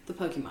for the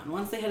Pokemon.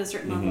 Once they hit a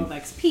certain level of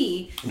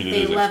XP,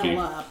 they level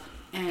up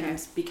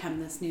and become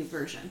this new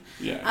version.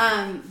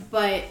 Yeah.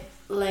 But,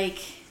 like,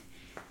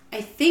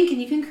 I think,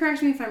 and you can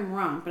correct me if I'm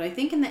wrong, but I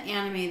think in the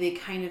anime they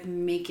kind of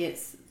make it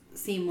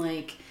seem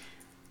like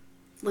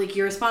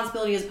your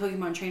responsibility as a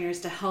Pokemon trainer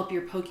is to help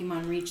your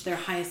Pokemon reach their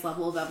highest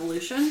level of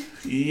evolution.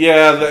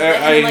 Yeah,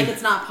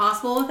 it's not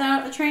possible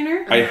without a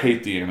trainer. I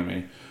hate the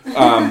anime.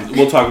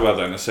 We'll talk about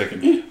that in a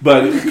second.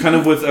 But kind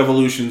of with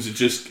evolutions, it's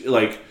just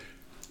like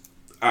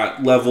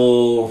at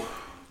level.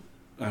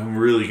 I'm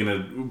really gonna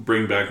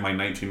bring back my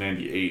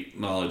 1998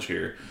 knowledge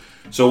here.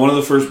 So one of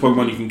the first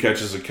Pokemon you can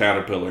catch is a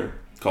caterpillar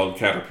called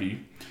Caterpie,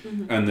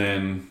 and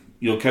then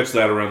you'll catch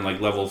that around like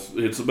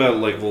it's about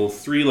like level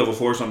 3, level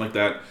 4, something like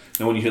that.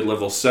 Then when you hit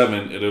level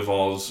 7, it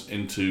evolves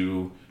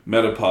into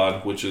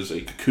Metapod, which is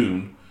a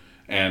cocoon,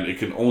 and it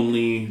can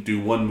only do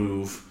one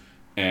move,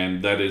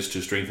 and that is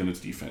to strengthen its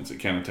defense. It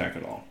can't attack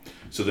at all.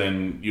 So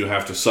then you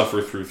have to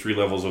suffer through 3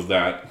 levels of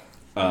that,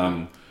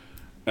 and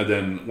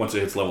then once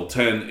it hits level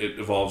 10, it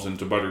evolves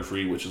into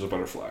Butterfree, which is a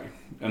butterfly.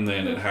 And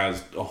then it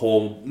has a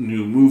whole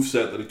new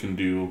moveset that it can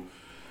do,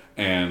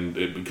 and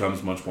it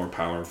becomes much more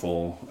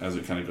powerful as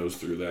it kind of goes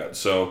through that.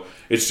 So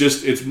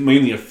it's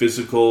mainly a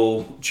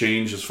physical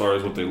change as far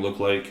as what they look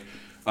like.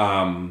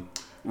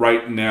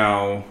 Right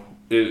now,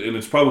 and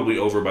it's probably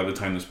over by the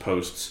time this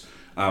posts,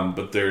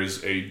 but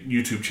there's a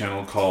YouTube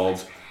channel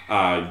called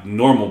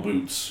Normal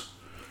Boots,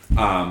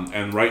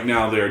 And right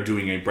now they're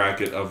doing a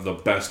bracket of the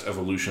best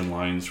evolution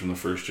lines from the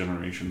first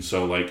generation.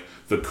 So, like,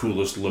 the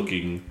coolest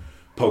looking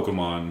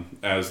Pokemon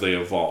as they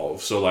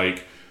evolve. So,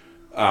 like,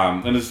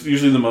 and it's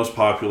usually the most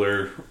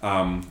popular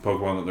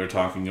Pokemon that they're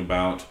talking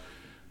about.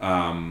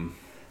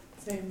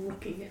 So I'm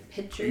looking at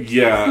pictures.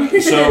 Yeah.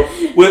 So,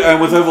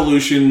 with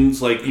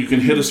evolutions, like, you can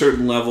hit a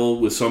certain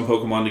level with some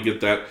Pokemon to get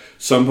that.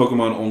 Some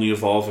Pokemon only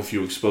evolve if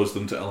you expose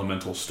them to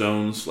elemental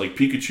stones. Like,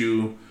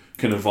 Pikachu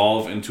can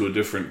evolve into a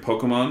different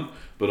Pokemon,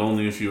 but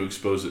only if you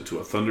expose it to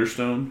a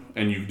Thunderstone,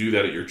 and you do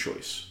that at your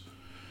choice.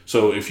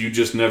 So if you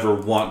just never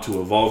want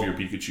to evolve your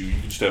Pikachu, you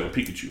can just have a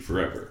Pikachu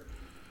forever.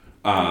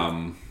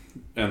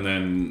 And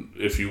then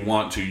if you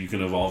want to, you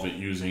can evolve it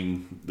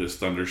using this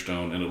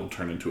Thunderstone, and it'll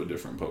turn into a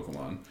different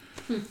Pokemon.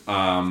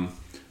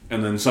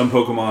 And then some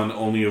Pokemon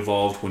only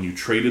evolved when you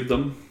traded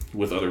them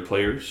with other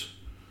players.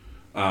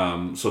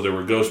 So there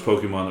were ghost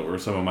Pokemon that were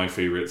some of my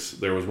favorites.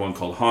 There was one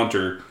called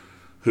Haunter,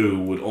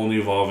 who would only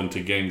evolve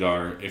into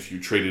Gengar if you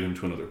traded him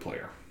to another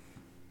player.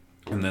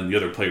 And then the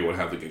other player would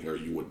have the Gengar,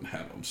 you wouldn't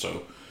have him.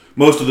 So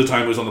most of the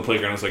time it was on the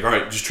playground, it's like, all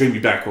right, just trade me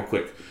back real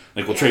quick.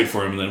 Like, we'll trade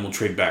for him, and then we'll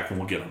trade back, and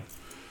we'll get him.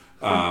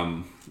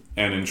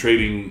 And in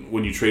trading,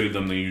 when you traded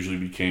them, they usually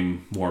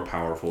became more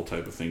powerful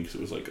type of thing, because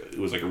it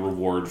was like a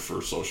reward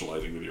for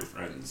socializing with your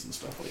friends and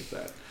stuff like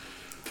that.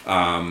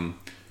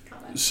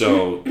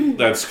 So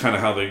that's kind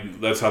of how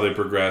they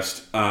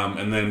progressed.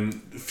 And then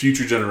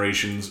future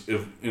generations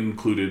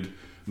included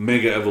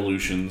Mega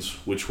Evolutions,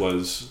 which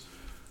was,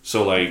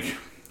 so like,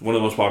 one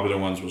of the most popular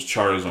ones was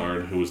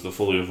Charizard, who was the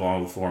fully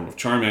evolved form of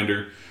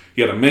Charmander.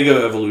 He had a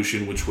Mega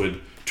Evolution, which would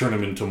turn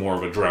him into more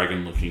of a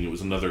dragon looking. It was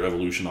another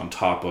evolution on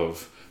top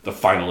of the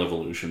final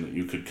evolution that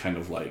you could kind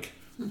of like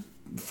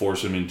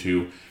force him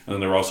into. And then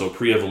there were also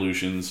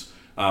pre-evolutions.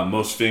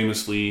 Most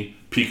famously,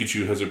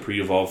 Pikachu has a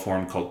pre-evolved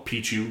form called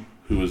Pichu,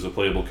 who is a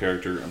playable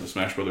character on the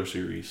Smash Brothers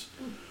series.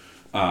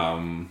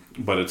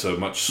 But it's a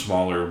much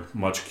smaller,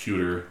 much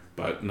cuter,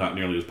 but not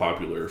nearly as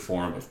popular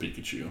form of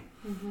Pikachu.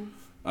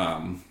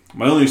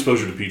 My only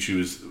exposure to Pichu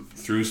is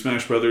through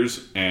Smash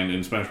Brothers, and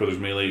in Smash Brothers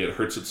Melee, it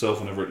hurts itself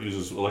whenever it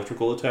uses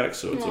electrical attacks,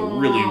 so it's a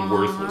really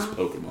worthless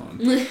Pokemon.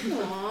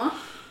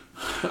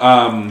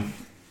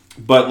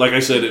 But like I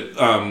said,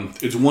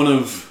 it's one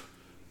of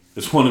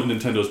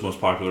Nintendo's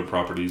most popular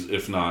properties,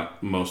 if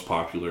not most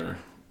popular.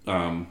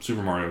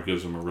 Super Mario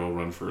gives them a real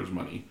run for his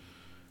money,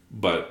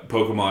 but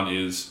Pokemon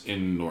is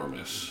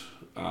enormous,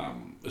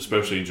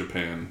 especially in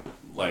Japan.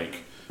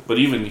 Like, but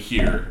even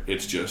here,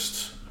 it's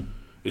just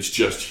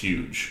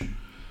huge.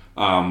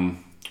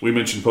 We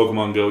mentioned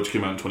Pokemon Go, which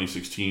came out in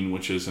 2016,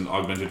 which is an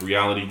augmented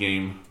reality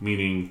game,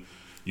 meaning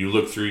you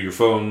look through your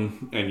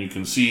phone and you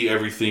can see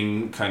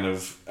everything kind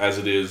of as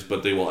it is,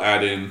 but they will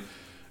add in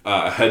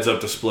a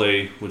heads-up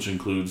display, which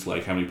includes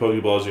like how many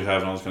Pokeballs you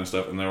have and all this kind of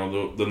stuff, and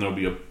then there'll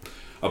be a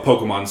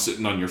Pokemon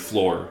sitting on your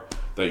floor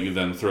that you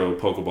then throw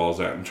Pokeballs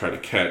at and try to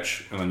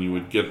catch, and then you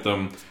would get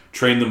them,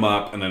 train them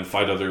up, and then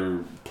fight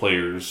other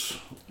players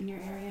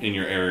in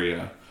your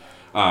area.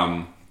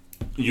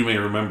 You may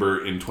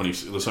remember in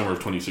the summer of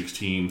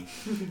 2016,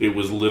 it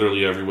was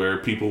literally everywhere.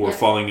 People were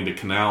falling into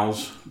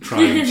canals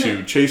trying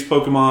to chase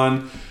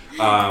Pokemon.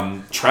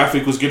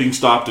 Traffic was getting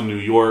stopped in New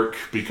York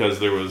because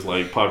there was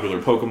like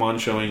popular Pokemon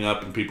showing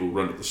up, and people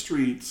run to the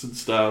streets and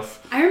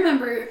stuff. I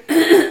remember,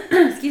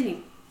 excuse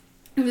me,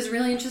 it was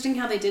really interesting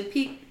how they did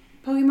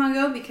Pokemon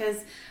Go,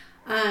 because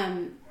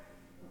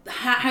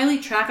highly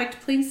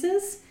trafficked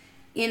places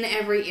in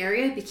every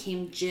area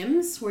became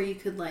gyms where you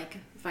could like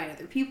fight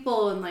other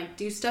people and like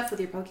do stuff with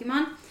your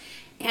Pokemon.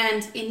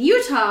 And in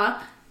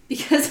Utah,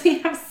 because we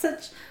have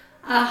such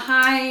a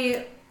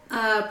high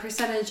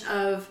percentage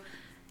of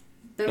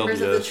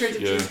members of the Church of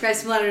Jesus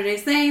Christ of Latter-day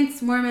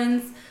Saints,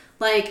 Mormons,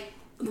 like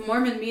the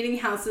Mormon meeting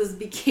houses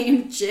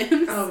became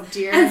gyms. Oh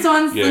dear! And so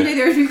on Sunday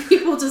there would be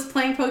people just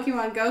playing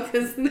Pokemon Go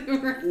because they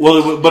were.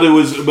 Well, but it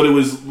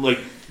was like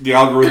the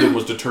algorithm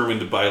was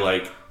determined by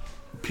like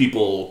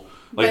people.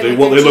 Like they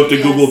looked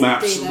at Google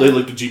Maps, data. They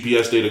looked at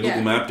GPS data,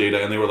 Google Map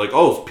data, and they were like,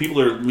 "Oh,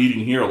 people are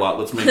meeting here a lot.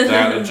 Let's make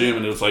that a gym."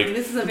 And it was like,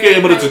 "Okay,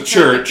 but it's a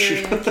church."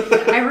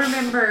 I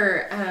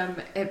remember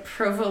at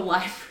Provo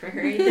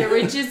Library, there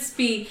would just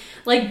be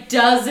like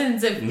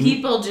dozens of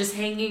people just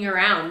hanging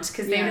around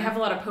because they would have a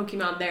lot of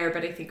Pokemon there,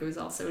 but I think it was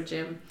also a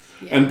gym.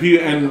 Yeah.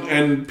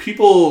 And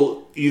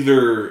people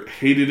either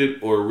hated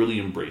it or really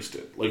embraced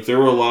it. Like there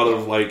were a lot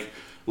of like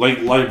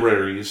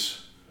libraries.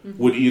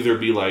 Would either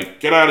be like,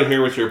 get out of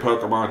here with your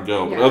Pokemon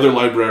Go. But other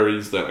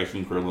libraries that I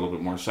think were a little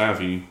bit more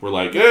savvy were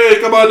like, hey,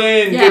 come on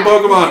in, get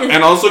Pokemon,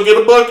 and also get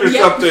a book or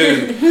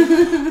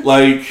something.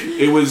 Like,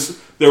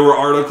 there were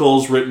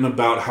articles written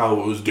about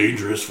how it was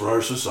dangerous for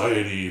our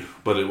society,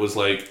 but it was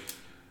like,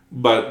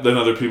 but then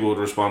other people would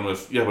respond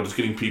with, yeah, but it's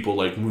getting people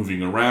like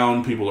moving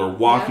around, people are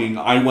walking.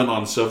 I went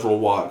on several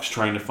walks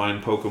trying to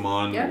find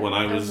Pokemon when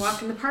I was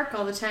walking the park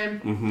all the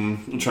time.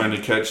 Trying to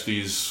catch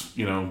these,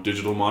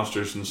 digital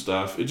monsters and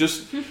stuff.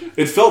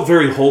 It felt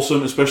very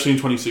wholesome, especially in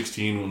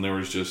 2016 when there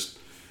was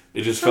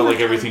it just felt like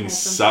everything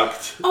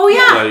sucked. Oh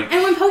yeah,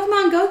 and when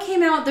Pokemon Go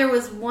came out, there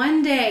was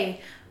one day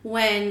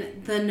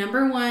when the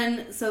number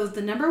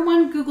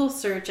one Google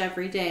search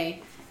every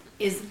day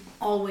is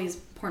always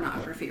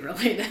pornography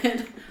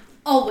related.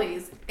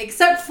 Always.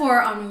 Except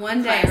for on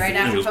one day right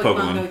after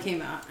Pokemon Go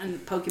came out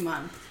and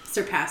Pokemon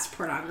surpassed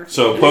pornography.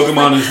 So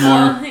Pokemon is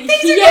more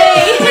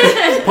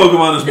Yay!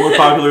 Pokemon is more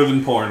popular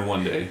than porn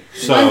one day.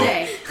 So, one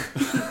day.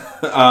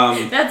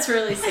 That's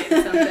really saying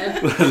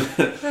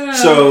something.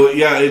 So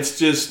yeah, it's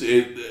just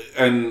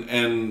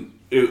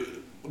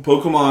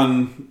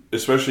Pokemon,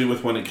 especially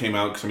with when it came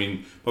out, because I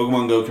mean,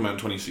 Pokemon Go came out in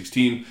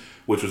 2016,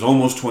 which was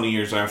almost 20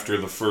 years after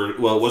the first.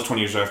 Well, it was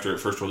 20 years after it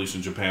first released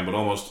in Japan, but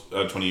almost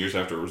 20 years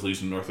after it was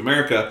released in North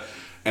America.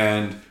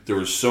 And there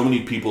were so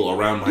many people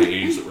around my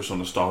age that were so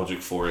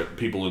nostalgic for it.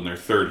 People in their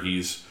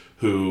 30s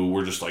who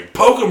were just like,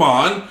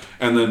 Pokemon!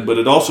 And then, but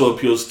it also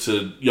appeals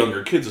to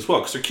younger kids as well,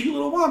 because they're cute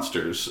little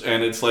monsters.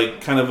 And it's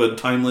like kind of a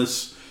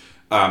timeless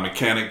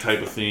mechanic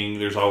type of thing.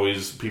 There's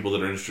always people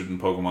that are interested in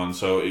Pokemon.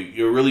 So it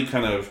really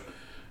kind of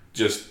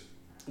just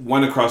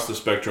went across the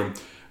spectrum.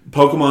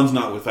 Pokemon's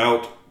not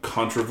without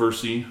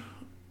controversy.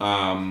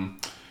 The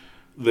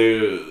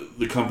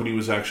company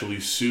was actually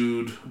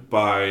sued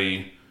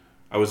by...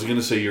 I was going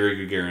to say Yuri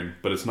Gagarin,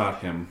 but it's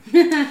not him.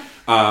 The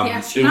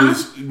astronaut?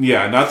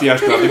 Not the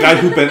astronaut. The guy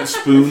who bent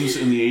spoons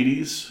in the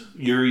 80s.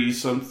 Yuri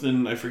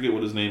something. I forget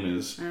what his name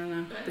is. I don't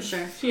know, for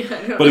sure.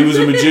 But he was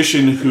a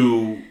magician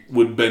who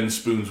would bend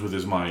spoons with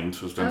his mind,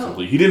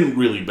 ostensibly. He didn't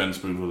really bend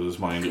spoons with his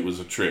mind. It was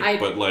a trick. I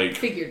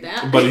figured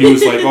that. But he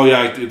was like, oh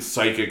yeah, it's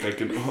psychic.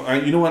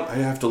 You know what? I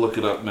have to look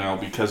it up now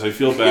because I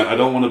feel bad. I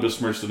don't want to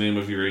besmirch the name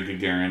of Yuri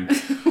Gagarin.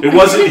 It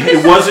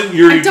wasn't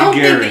Yuri Gagarin. I don't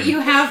think that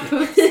you have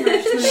besmirched the name of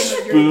Yuri Gagarin.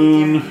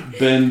 Spoon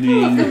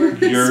bending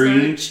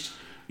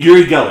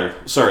Yuri Geller.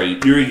 Sorry,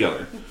 Yuri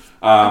Geller.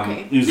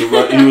 Okay. He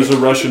was a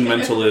Russian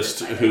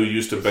mentalist who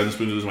used to bend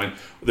spoons with his mind.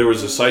 There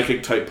was a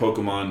psychic type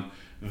Pokemon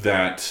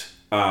that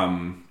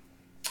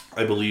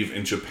I believe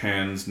in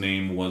Japan's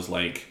name was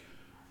like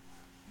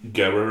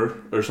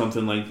Geller or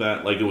something like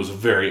that. Like it was a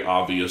very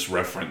obvious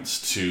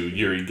reference to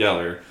Yuri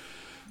Geller,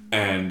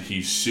 and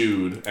he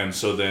sued. And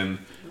so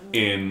then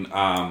in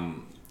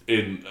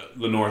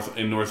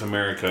North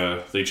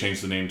America, they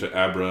changed the name to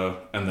Abra,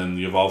 and then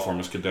the evolved form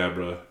is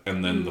Kadabra,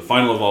 and then the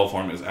final evolved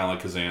form is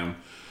Alakazam.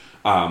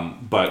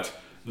 But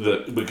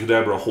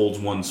Kadabra holds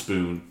one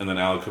spoon, and then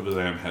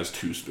Alakazam has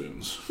two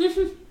spoons.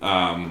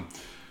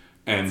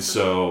 And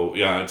so,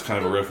 yeah, it's kind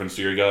of a reference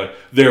to Yuri Geller.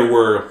 There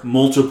were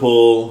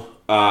multiple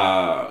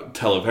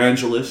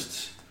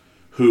televangelists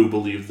who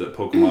believed that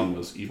Pokemon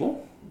was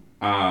evil.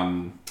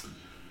 I'm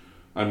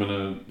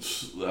gonna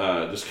just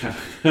kind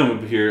of come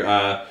up here.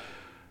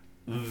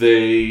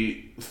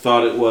 They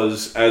thought it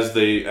was as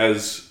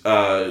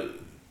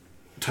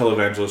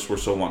televangelists were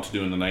so wont to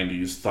do in the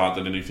 90s, thought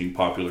that anything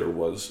popular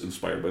was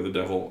inspired by the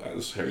devil,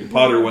 as Harry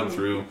Potter went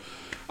through.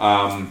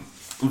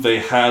 They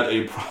had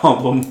a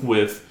problem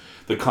with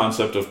the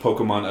concept of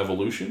Pokemon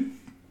evolution.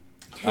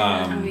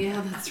 Oh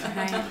yeah, that's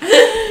right.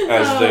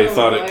 As they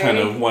thought it kind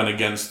of went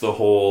against the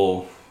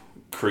whole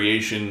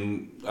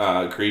creation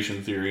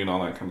theory and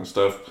all that kind of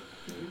stuff.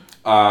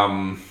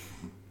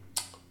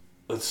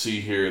 Let's see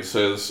here. It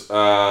says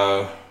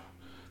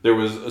there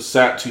was a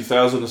SAT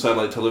 2000, a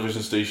satellite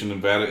television station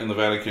in the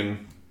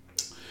Vatican,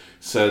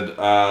 said, it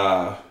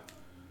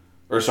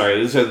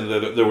said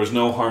that there was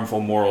no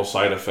harmful moral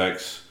side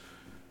effects,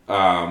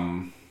 but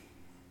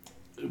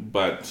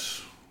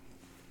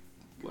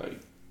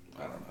like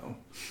I don't know.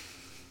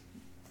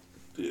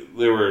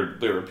 There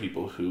were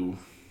people who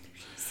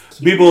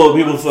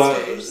people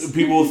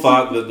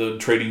thought that the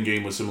trading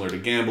game was similar to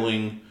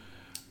gambling.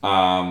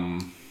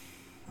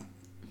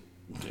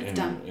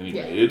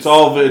 Anyway, it's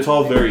all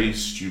very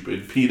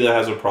stupid. PETA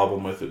has a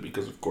problem with it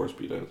because, of course,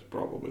 PETA has a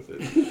problem with it.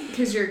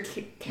 Because you're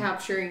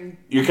capturing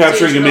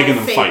and making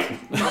them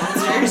fight,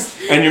 monsters,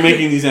 and you're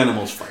making these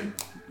animals fight.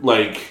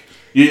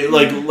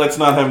 Let's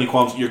not have any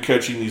qualms. You're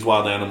catching these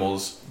wild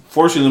animals,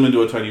 forcing them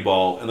into a tiny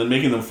ball, and then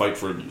making them fight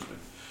for amusement.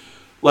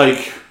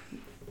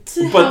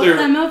 To help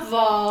them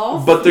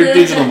evolve. But they're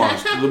digital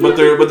monsters. but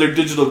they're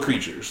digital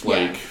creatures.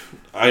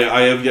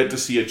 I have yet to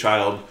see a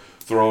child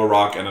throw a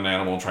rock at an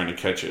animal trying to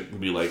catch it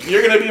and be like,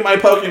 "You're gonna be my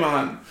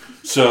Pokemon."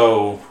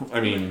 So, I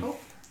mean,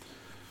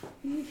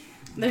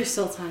 there's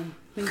still time.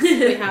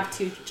 We have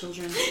 2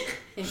 children.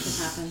 It can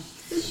happen.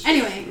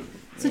 Anyway,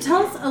 so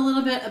tell us a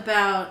little bit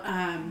about.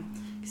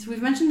 So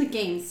we've mentioned the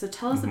games. So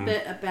tell us a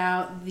bit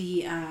about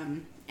the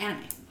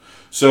anime.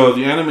 So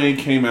the anime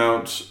came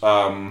out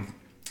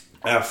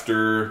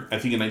after, I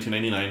think, in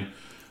 1999,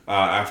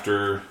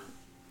 after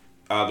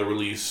the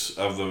release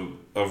of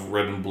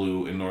Red and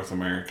Blue in North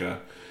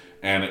America.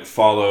 And it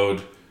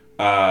followed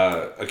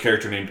a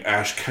character named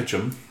Ash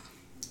Ketchum,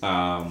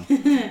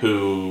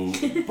 who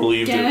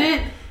believed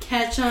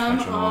Ketchum.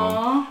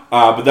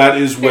 But that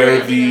is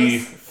where the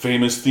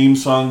famous theme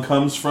song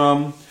comes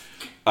from.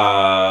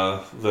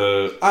 I'm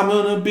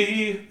gonna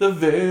be the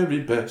very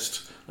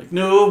best, like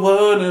no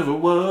one ever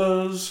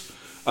was.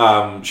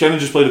 Shannon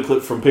just played a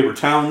clip from Paper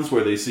Towns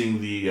where they sing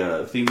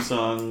the theme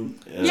song.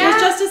 Yes,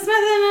 Justice Smith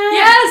in it.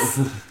 Yes.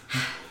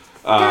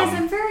 Guys,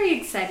 I'm very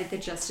excited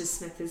that Justice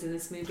Smith is in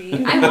this movie.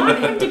 I want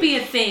him to be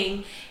a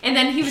thing. And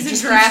then he was in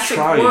Jurassic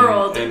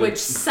World, which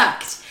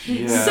sucked.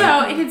 Yeah. So,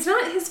 and it's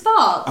not his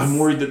fault. I'm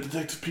worried that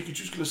Detective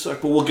Pikachu's going to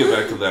suck, but we'll get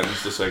back to that in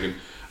just a second.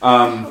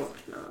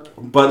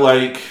 But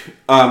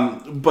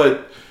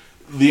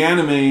the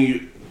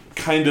anime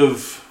kind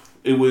of,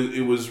 it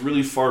was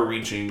really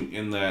far-reaching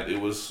in that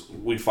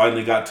we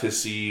finally got to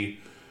see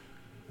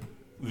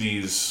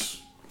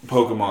these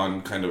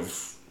Pokemon kind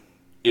of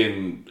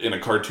in a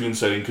cartoon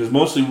setting, because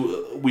mostly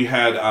we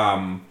had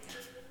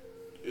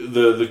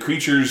the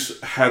creatures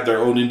had their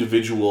own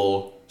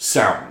individual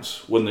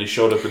sounds when they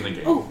showed up in the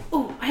game.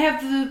 Oh! I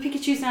have the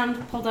Pikachu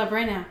sound pulled up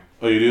right now.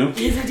 Oh, you do?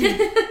 Yes, I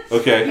do.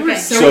 Okay. You were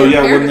So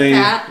yeah, when they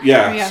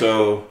Yeah.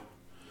 so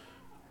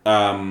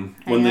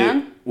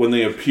when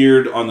they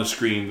appeared on the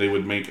screen, they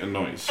would make a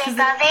noise.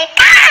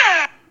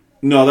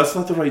 No, that's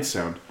not the right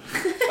sound.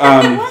 That's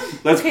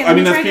Okay, that's try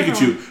a different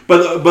Pikachu.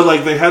 But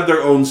like they had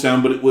their own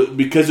sound, but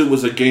because it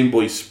was a Game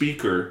Boy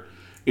speaker,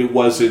 it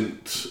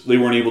wasn't. They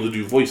weren't able to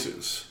do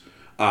voices.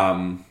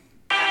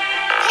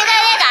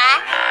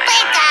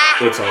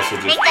 It's also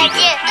just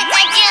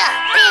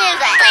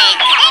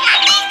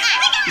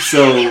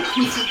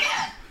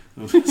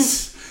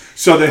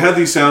so they had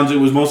these sounds. It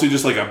was mostly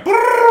just like a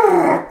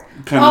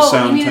kind of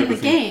sound you mean type in the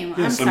of thing. game?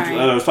 Yes, I'm sorry.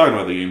 I was talking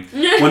about the game.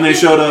 When they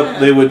showed up,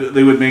 they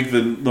would make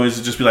the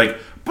noises just be like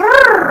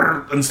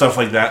and stuff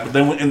like that. But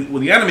then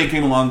when the anime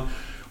came along,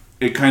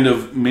 it kind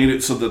of made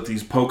it so that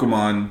these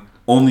Pokemon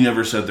only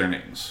ever said their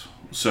names.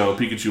 So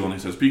Pikachu only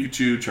says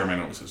Pikachu,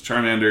 Charmander only says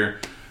Charmander,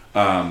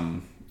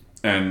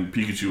 and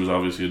Pikachu was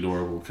obviously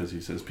adorable because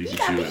he says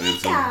Pikachu, and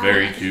it's a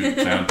very cute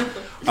sound.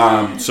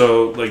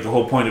 So like the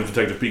whole point of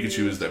Detective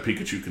Pikachu is that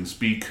Pikachu can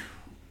speak,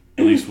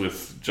 at least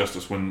with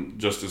Justice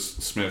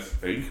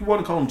Smith. You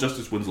want to call him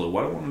Justice Winslow?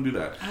 Why do I want to do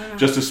that?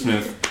 Justice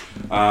Smith.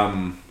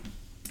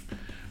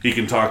 He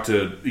can talk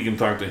to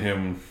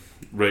him,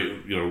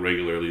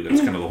 regularly. That's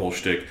kind of the whole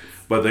shtick.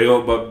 But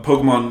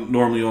Pokemon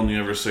normally only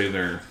ever say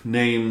their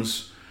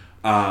names,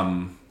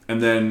 and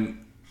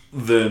then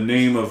the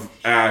name of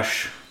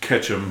Ash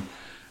Ketchum.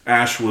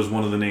 Ash was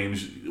one of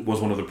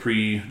the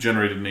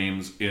pre-generated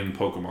names in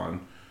Pokemon.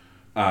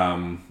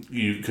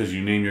 Because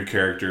you name your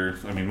character.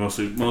 I mean,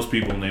 most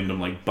people named them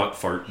like Butt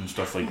Fart and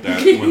stuff like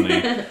that when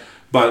they.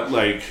 But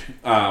like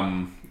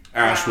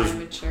Ash was. I'm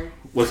mature.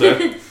 What's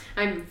that?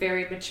 I'm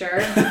very mature.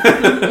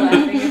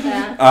 Laughing at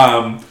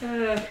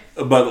that.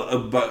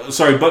 But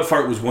sorry, Butt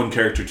Fart was one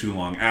character too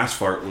long. Ass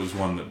Fart was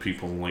one that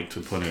people like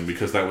to put in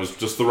because that was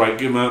just the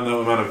right amount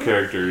of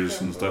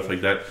characters and stuff like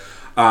that.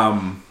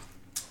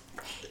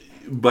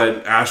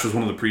 But Ash was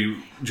one of the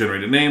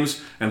pre-generated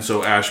names, and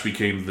so Ash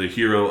became the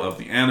hero of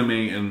the anime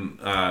in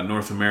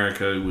North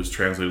America. It was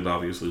translated,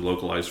 obviously,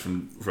 localized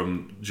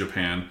from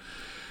Japan.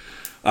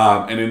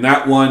 And in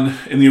that one,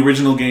 in the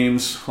original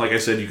games, like I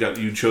said,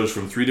 you chose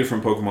from 3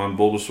 different Pokemon: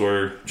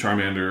 Bulbasaur,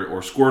 Charmander,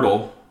 or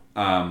Squirtle.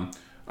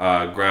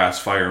 Grass,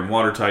 fire, and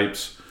water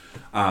types.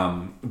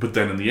 But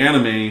then in the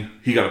anime,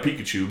 he got a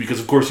Pikachu because,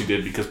 of course, he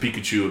did. Because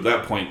Pikachu at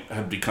that point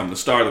had become the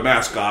star, the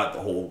mascot,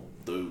 the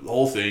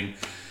whole thing.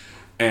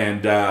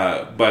 And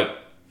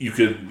but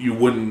you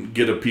wouldn't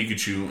get a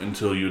Pikachu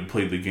until you had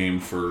played the game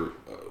for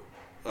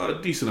a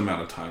decent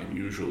amount of time,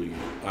 usually,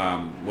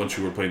 once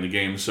you were playing the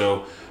game.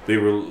 So they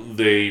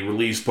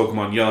released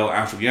Pokemon Yellow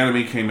after the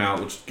anime came out,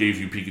 which gave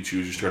you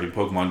Pikachu as your starting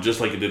Pokemon, just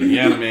like it did in the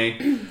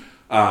anime.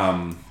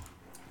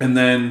 And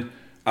then,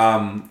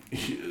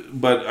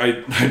 but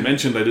I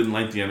mentioned I didn't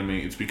like the anime.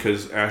 It's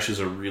because Ash is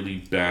a really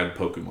bad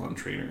Pokemon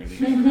trainer in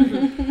the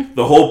anime.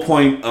 The whole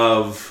point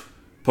of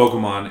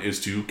Pokemon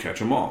is to catch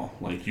them all.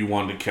 Like, you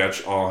wanted to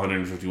catch all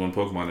 151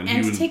 Pokemon.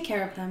 And to take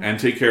care of them. And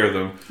take care of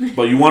them.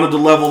 But you wanted to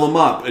level them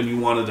up, and you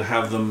wanted to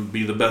have them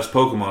be the best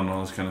Pokemon and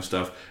all this kind of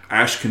stuff.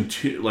 Ash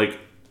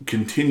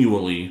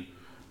continually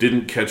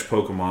didn't catch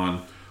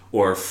Pokemon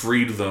or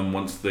freed them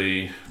once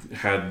they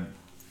had...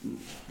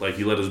 Like,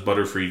 he let his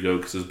Butterfree go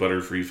because his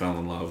Butterfree fell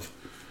in love.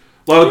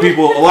 A lot of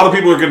people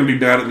are going to be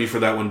mad at me for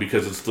that one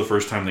because it's the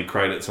first time they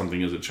cried at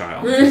something as a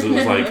child. Because it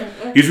was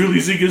like, he's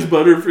releasing his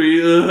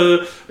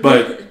Butterfree.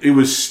 But it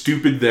was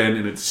stupid then,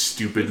 and it's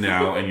stupid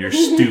now, and you're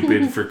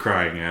stupid for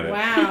crying at it.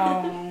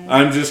 Wow.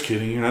 I'm just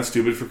kidding. You're not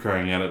stupid for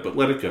crying at it, but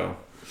let it go.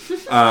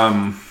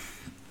 Wow.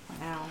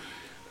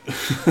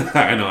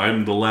 I know.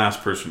 I'm the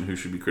last person who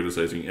should be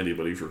criticizing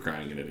anybody for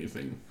crying at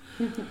anything.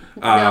 No,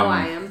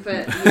 I am,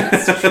 but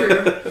that's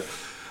true.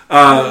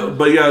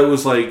 But yeah, it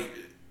was like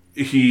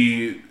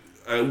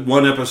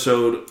one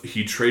episode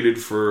he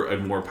traded for a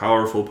more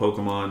powerful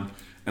Pokemon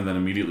and then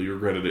immediately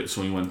regretted it,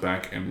 so he went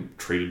back and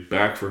traded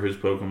back for his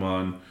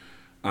Pokemon.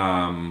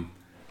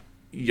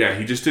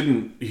 He just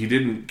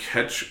didn't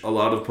catch a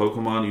lot of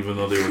Pokemon, even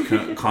though they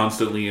were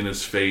constantly in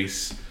his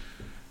face.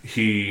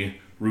 He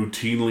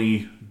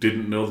routinely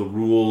didn't know the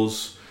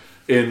rules.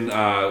 Within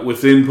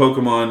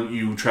Pokemon,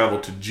 you travel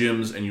to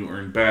gyms and you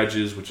earn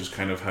badges, which is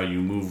kind of how you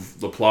move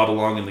the plot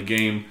along in the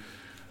game.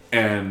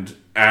 And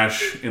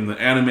Ash in the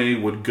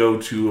anime would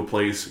go to a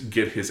place,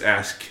 get his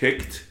ass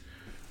kicked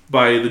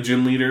by the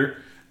gym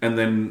leader, and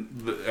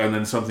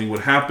then something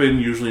would happen,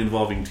 usually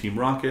involving Team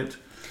Rocket.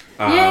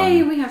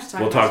 Yay, we have to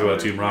talk We'll talk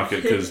about Team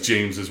Rocket because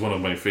James is one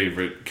of my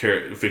favorite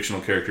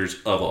fictional characters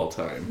of all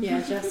time.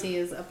 Yeah, Jesse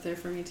is up there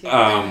for me too.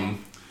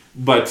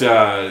 But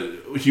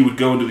he would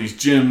go into these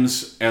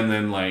gyms, and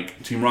then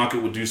like Team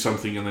Rocket would do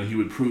something, and then he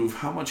would prove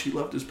how much he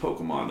loved his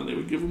Pokemon, and they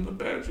would give him the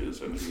badges,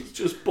 and it was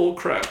just bull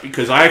crap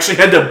because I actually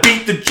had to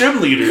beat the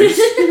gym leaders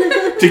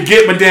to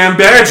get my damn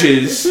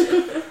badges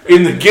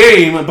in the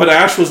game. But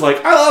Ash was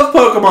like, "I love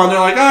Pokemon." They're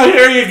like, "Oh,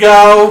 here you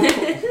go."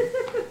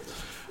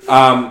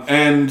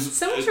 And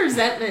so much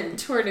resentment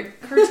toward a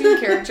cartoon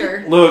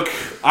character. Look,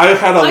 I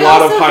had a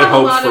lot of high hopes for Pokemon. I also have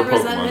a lot of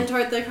resentment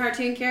toward the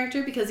cartoon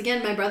character because,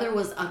 again, my brother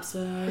was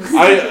obsessed.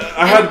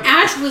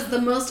 Ash was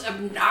the most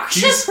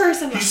obnoxious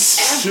person He's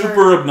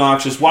super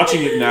obnoxious.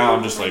 Watching it now,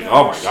 I'm just like,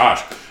 oh my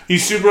gosh.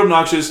 He's super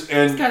obnoxious.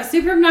 And he's got a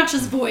super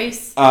obnoxious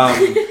voice.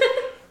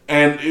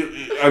 And,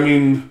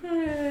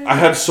 I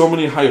had so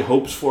many high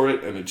hopes for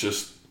it, and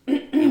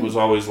it was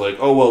always like,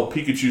 oh, well,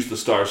 Pikachu's the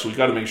star, so we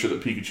got to make sure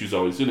that Pikachu's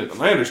always in it.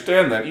 And I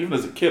understand that. Even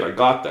as a kid, I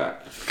got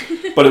that.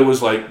 But it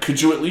was like,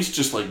 could you at least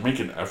just, like, make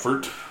an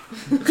effort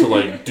to,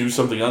 like, do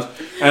something else?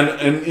 And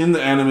in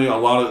the anime,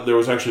 there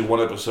was actually one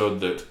episode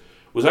that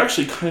was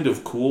actually kind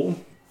of cool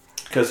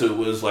because it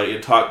was, like,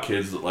 it taught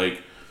kids that,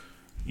 like,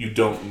 you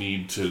don't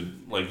need to,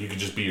 like, you could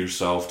just be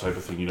yourself type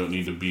of thing. You don't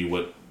need to be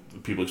what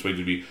people expect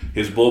you to be.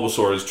 His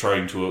Bulbasaur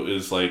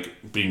is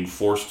like, being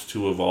forced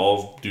to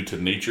evolve due to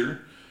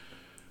nature.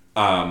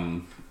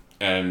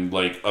 And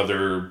like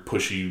other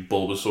pushy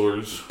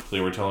Bulbasaurs, they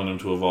were telling him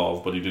to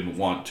evolve, but he didn't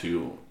want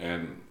to.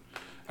 And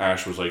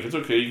Ash was like, "It's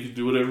okay, you can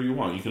do whatever you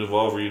want. You can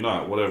evolve or you're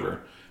not,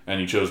 whatever."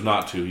 And he chose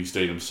not to. He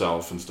stayed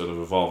himself instead of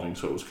evolving,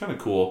 so it was kind of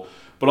cool.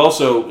 But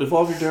also,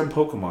 evolve your damn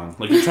Pokemon.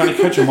 Like, you're trying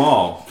to catch them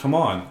all. Come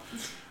on.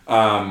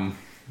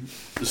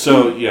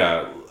 So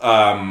yeah.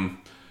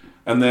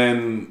 And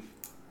then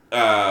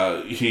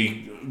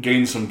he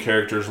gained some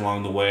characters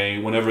along the way.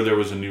 Whenever there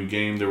was a new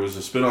game, there was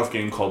a spin-off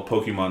game called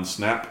Pokemon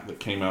Snap that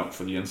came out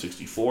for the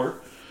N64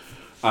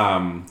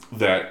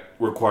 that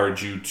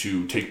required you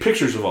to take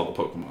pictures of all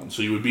the Pokemon.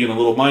 So you would be in a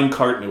little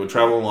minecart and it would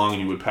travel along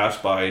and you would pass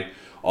by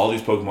all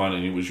these Pokemon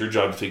and it was your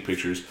job to take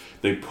pictures.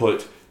 They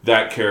put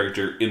that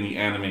character in the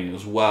anime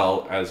as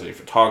well as a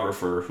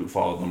photographer who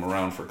followed them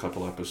around for a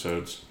couple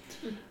episodes.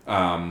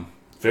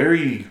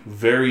 Very,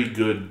 very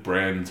good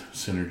brand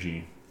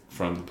synergy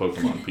from the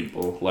Pokemon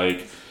people.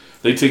 Like,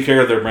 they take care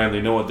of their brand.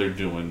 They know what they're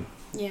doing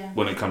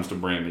when it comes to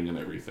branding and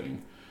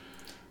everything.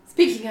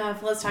 Speaking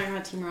of, let's talk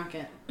about Team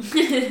Rocket.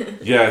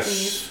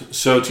 Yes.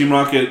 So Team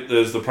Rocket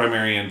is the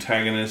primary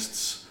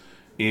antagonists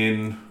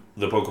in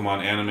the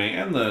Pokemon anime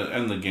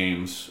and the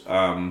games.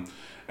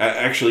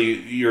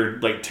 Actually, you're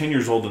like 10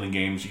 years old in the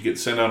games. You get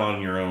sent out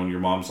on your own. Your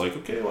mom's like,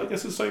 okay, well, I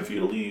guess it's time for you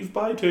to leave.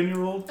 Bye,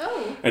 10-year-old.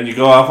 Oh. And you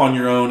go off on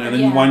your own, and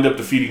then you wind up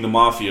defeating the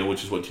Mafia,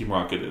 which is what Team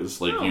Rocket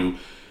is. Like, you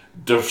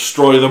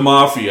destroy the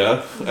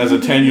Mafia as a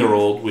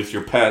 10-year-old with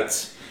your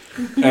pets.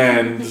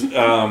 And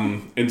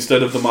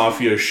instead of the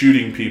Mafia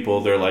shooting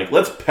people, they're like,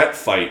 let's pet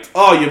fight.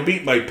 Oh, you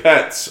beat my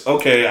pets.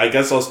 Okay, I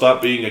guess I'll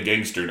stop being a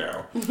gangster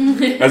now.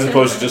 As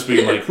opposed to just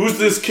being like, who's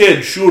this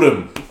kid? Shoot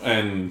him.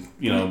 And,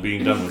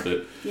 being done with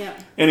it. Yeah.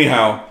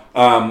 Anyhow,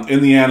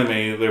 in the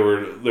anime,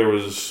 there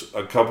was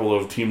a couple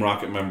of Team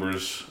Rocket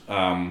members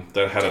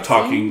that had a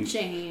talking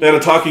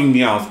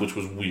Meowth, which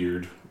was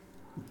weird.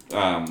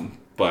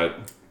 But,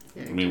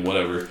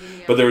 whatever.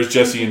 But there was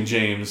Jesse and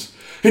James.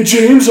 And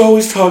James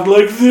always talked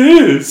like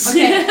this.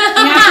 Okay,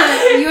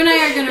 you and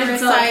I are going to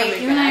recite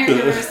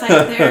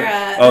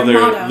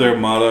their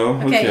motto.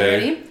 Okay,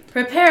 ready?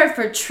 Prepare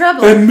for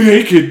trouble. And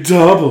make it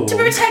double. To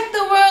protect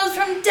the world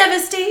from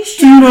devastation.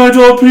 To unite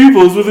all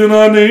peoples within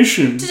our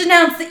nation. To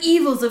denounce the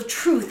evils of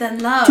truth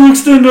and love. To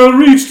extend our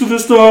reach to the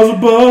stars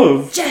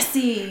above.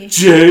 Jesse.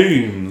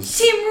 James.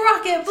 Team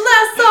Rocket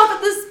blasts off at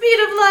the speed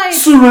of light.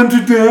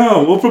 Surrender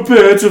now or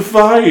prepare to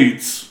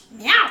fight.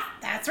 Yeah.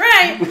 That's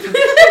right.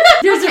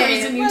 There's a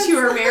reason you two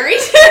are married.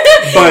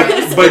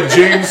 but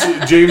James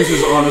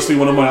is honestly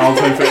one of my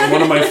all-time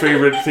one of my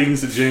favorite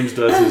things that James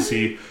does is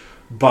he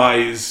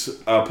buys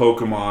a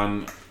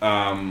Pokemon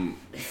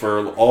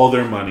for all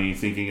their money,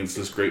 thinking it's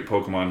this great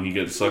Pokemon. He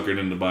gets suckered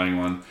into buying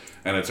one,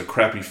 and it's a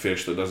crappy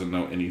fish that doesn't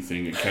know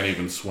anything. It can't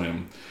even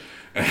swim.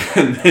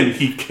 And then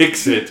he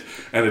kicks it,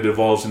 and it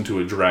evolves into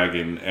a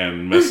dragon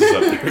and messes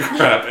up the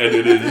crap. And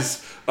it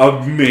is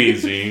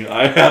amazing.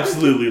 I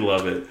absolutely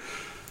love it.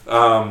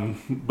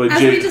 But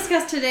as we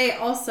discussed today,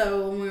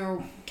 also when we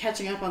were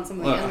catching up on some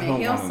of the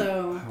anime,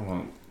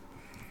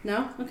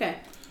 No? Okay.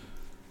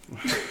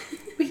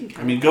 We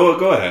can. I mean, go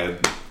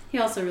ahead. He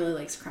also really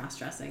likes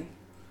cross-dressing.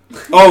 I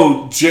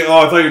thought you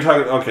were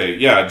talking. Okay,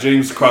 yeah,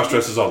 James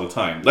cross-dresses all the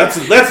time. That's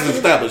an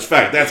established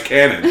fact. That's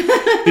canon.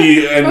 What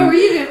were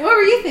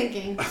you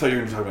thinking? I thought you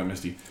were going to talk about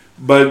Misty,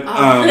 but okay.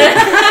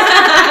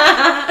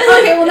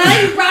 Well,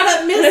 now you brought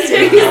up Misty.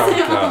 Oh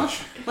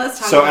gosh. Let's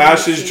talk about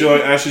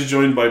Ash is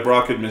joined by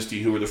Brock and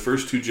Misty, who were the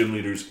first two gym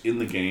leaders in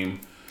the game,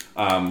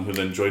 who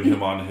then joined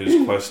him on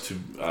his quest to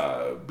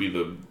be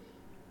the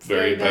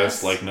very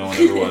best, like no one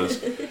ever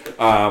was.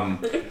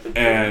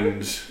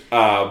 And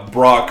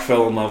Brock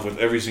fell in love with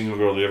every single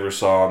girl he ever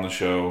saw on the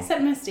show.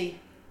 Except Misty.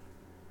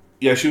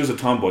 Yeah, she was a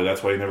tomboy.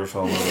 That's why he never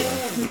fell in love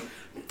with her.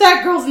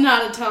 That girl's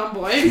not a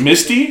tomboy.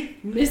 Misty?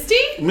 Misty?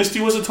 Misty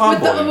was a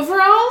tomboy. With the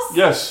overalls?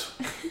 Yes.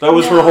 That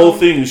was her whole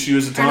thing. She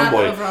was a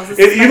tomboy.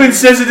 It even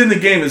says it in the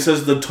game. It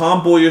says the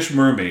tomboyish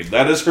mermaid.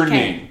 That is her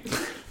name.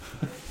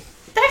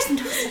 There's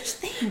no such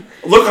thing.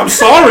 Look, I'm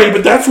sorry,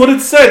 but that's what it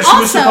said. She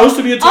was supposed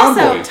to be a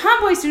tomboy. Also,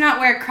 tomboys do not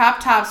wear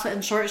crop tops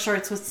and short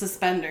shorts with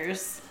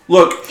suspenders.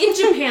 Look. In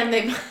Japan,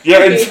 they yeah,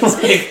 it's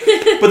like,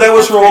 but that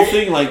was her whole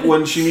thing. Like,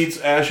 when she meets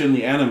Ash in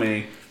the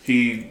anime,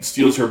 he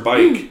steals her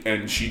bike,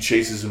 and she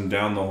chases him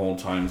down the whole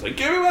time. It's like,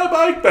 give me my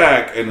bike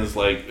back! And it's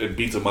like, it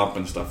beats him up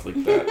and stuff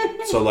like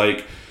that. So,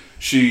 like,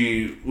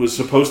 she was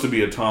supposed to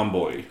be a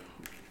tomboy.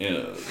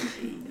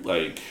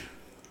 Like,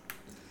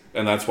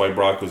 and that's why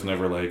Brock was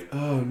never like,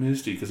 oh,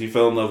 Misty, because he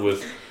fell in love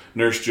with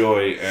Nurse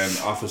Joy and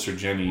Officer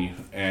Jenny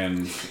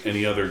and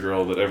any other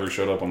girl that ever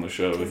showed up on the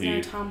show.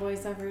 No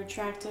tomboy's ever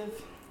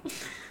attractive.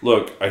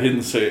 Look, I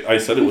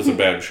said it was a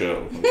bad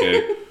show,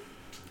 okay?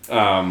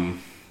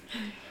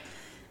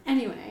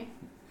 Anyway.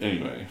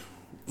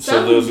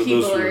 Some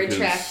people are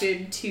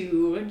attracted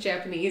to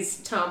Japanese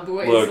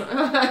tomboys.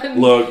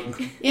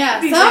 Look. Yeah,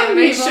 some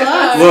people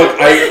are. Look,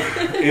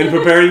 in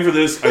preparing for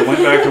this, I went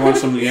back and watched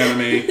some of the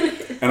anime,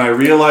 and I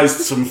realized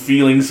some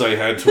feelings I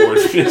had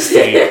towards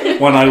Misty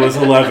when I was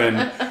 11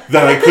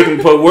 that I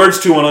couldn't put words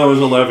to when I was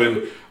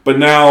 11. But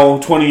now,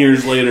 20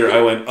 years later,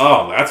 I went,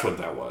 oh, that's what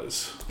that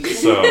was.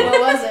 So, what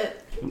was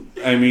it?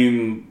 I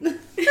mean...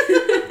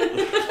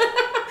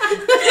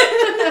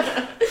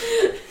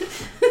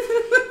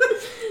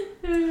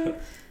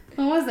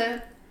 What was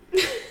it?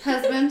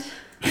 Husband?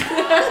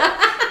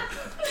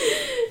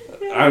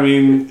 I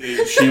mean,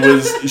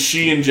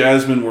 she and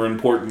Jasmine were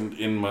important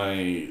in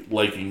my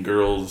liking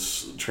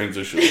girls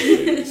transitional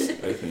phase,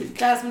 I think.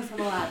 Jasmine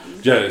from Aladdin.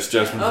 Yes,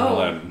 Jasmine from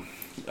Aladdin.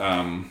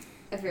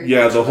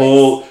 Yeah, the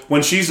whole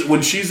when she's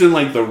in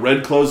like the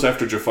red clothes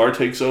after Jafar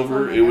takes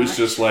over, it was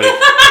just like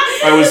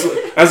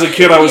as a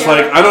kid I was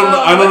like, I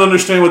don't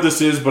understand what this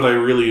is, but I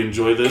really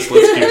enjoy this.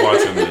 Let's keep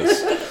watching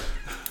this.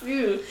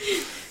 Ew.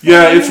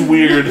 Yeah, it's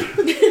weird.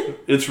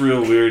 It's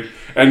real weird.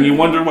 And you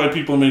wonder why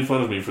people made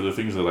fun of me for the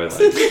things that I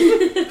like.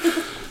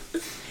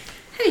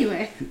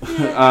 Anyway.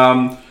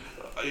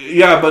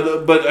 Yeah,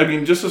 but I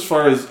mean, just as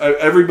far as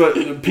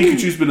everybody,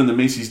 Pikachu's been in the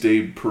Macy's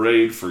Day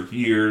Parade for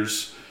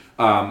years.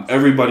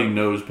 Everybody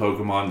knows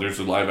Pokemon. There's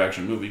a live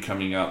action movie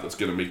coming out that's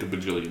going to make $1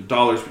 bajillion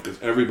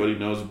because everybody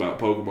knows about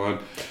Pokemon.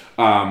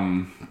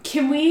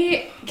 Can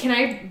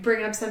I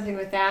bring up something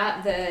with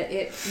that?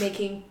 It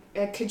making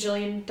 $1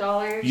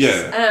 cajillion?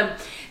 Yeah.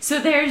 So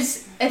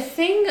there's a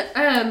thing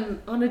on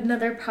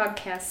another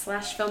podcast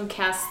 /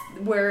 filmcast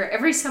where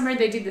every summer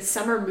they do the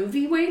summer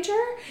movie wager.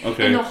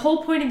 Okay. And the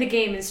whole point of the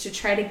game is to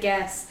try to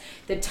guess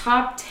the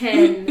top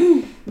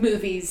 10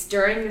 movies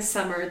during the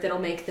summer that'll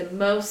make the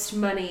most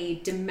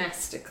money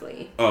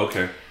domestically. Oh,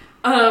 okay.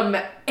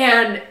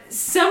 And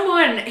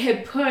someone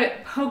had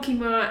put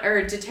Pokemon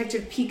or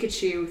Detective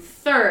Pikachu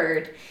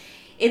third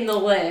in the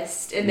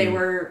list, and they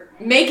were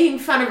making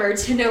fun of her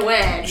to no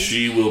end.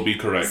 She will be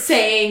correct.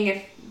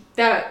 Saying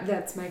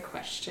that's my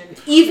question.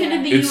 Even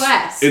in the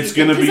US. It's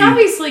going to be... Because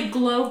obviously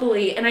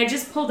globally, and I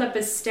just pulled up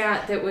a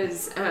stat that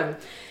was...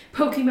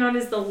 Pokemon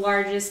is the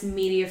largest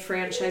media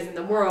franchise in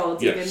the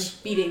world, even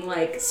beating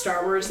like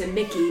Star Wars and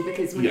Mickey,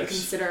 because when you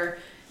consider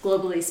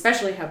globally,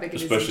 especially how big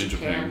it is in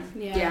Japan.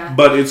 Yeah.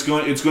 But it's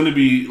going to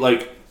be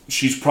like,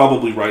 she's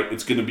probably right.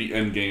 It's going to be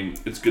Endgame.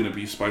 It's going to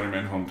be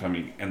Spider-Man: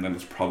 Homecoming, and then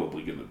it's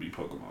probably going to be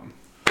Pokemon.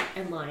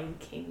 And Lion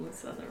King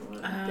was the other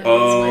one.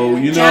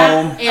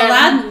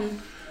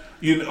 Aladdin.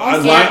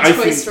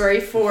 Toy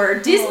Story 4.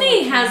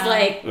 Disney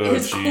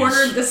has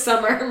cornered the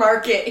summer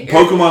market here.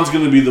 Pokemon's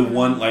going to be the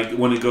one, like,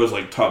 when it goes,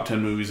 like, top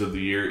 10 movies of the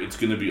year, it's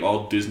going to be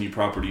all Disney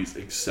properties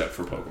except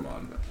for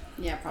Pokemon.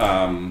 Yeah,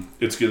 probably.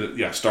 It's going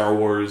to, Star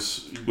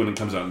Wars, when it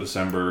comes out in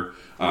December,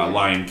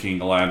 Lion King,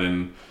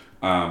 Aladdin,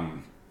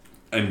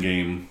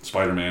 Endgame,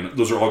 Spider-Man,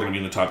 those are all going to be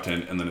in the top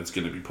 10, and then it's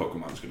going to be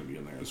Pokemon's going to be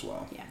in there as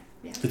well. Yeah.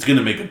 It's going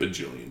to make $1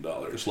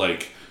 bajillion.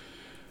 Like...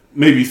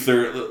 Maybe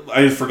third.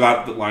 I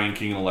forgot that Lion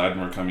King and Aladdin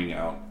were coming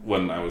out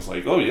when I was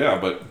like, oh yeah,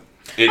 but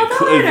it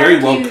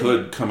very well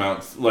could come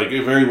out. Like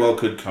it very well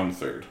could come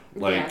third.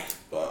 Like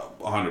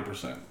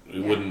 100%.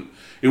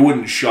 It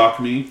wouldn't shock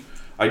me.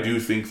 I do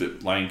think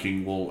that Lion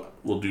King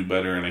will do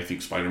better, and I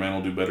think Spider-Man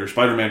will do better.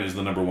 Spider-Man is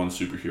the number one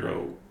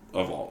superhero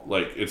of all.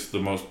 Like it's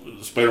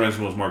Spider-Man's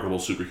the most marketable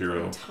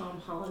superhero. Tom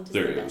Holland is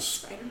there the is.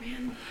 best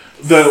Spider-Man.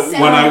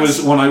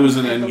 When I was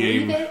in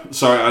Endgame,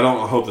 sorry,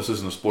 I hope this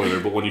isn't a spoiler,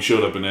 but when he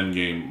showed up in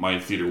Endgame, my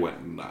theater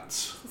went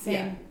nuts.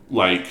 Same.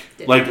 Like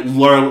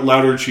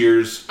louder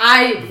cheers.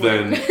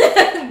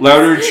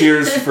 Louder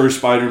cheers for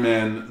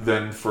Spider-Man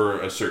than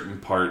for a certain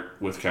part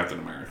with Captain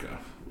America.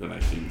 And I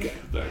think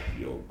that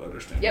you'll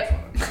understand. Yep.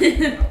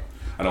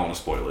 I don't want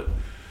to spoil it.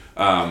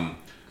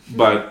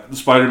 But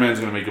Spider-Man's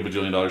going to make $1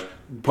 bajillion.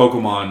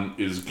 Pokemon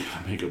is going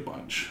to make a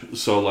bunch.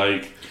 So,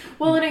 like...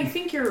 Well, and I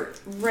think you're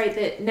right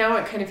that now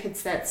it kind of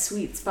hits that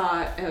sweet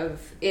spot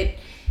of it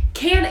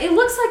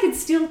looks like it's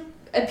still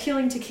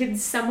appealing to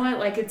kids somewhat,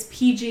 like it's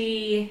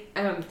PG,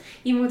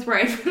 even with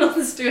Ryan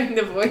Reynolds doing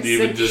the voice.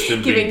 Even just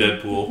him being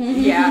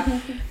Deadpool. Yeah.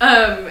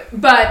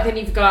 But then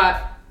you've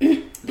got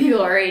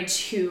people our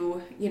age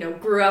who,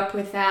 grew up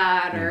with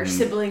that, or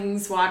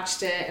siblings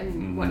watched it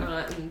and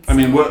whatnot. And I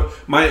mean,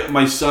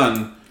 my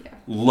son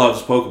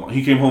loves Pokemon.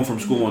 He came home from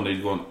school one day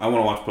going, I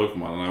want to watch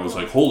Pokemon. And I was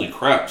like, holy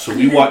crap. So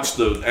we watched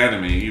the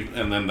anime,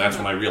 and then that's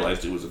when I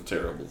realized it was a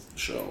terrible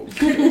show.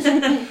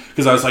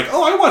 Because I was like,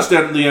 I watched the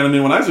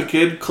anime when I was a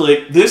kid.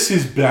 Click, this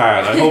is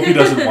bad. I hope he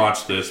doesn't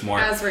watch this more.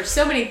 As for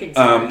so many things.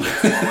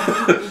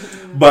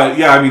 But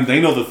yeah, I mean, they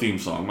know the theme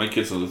song. My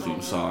kids know the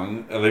theme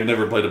song. And they've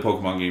never played a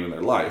Pokemon game in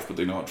their life, but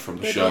they know it from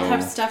the show. They both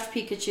have stuffed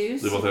Pikachus.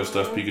 They both have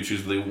stuffed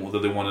Pikachus that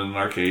they won in an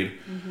arcade.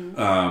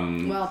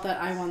 That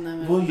I won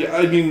them. Well, yeah,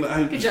 I mean...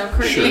 Good job,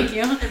 Courtney. Sure. Thank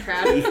you. I'm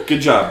proud.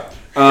 Good job.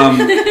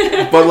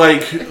 But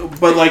like,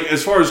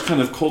 as far as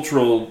kind of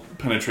cultural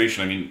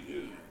penetration, I mean,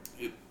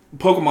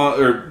 Pokemon,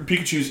 or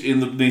Pikachu's in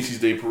the Macy's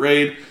Day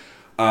Parade.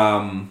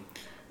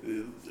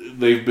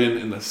 They've been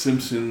in The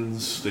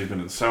Simpsons. They've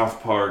been in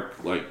South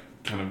Park, like,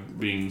 kind of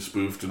being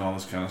spoofed and all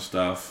this kind of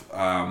stuff.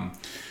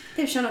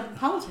 They've shown up in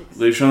politics.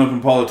 They've shown up in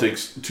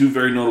politics 2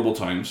 very notable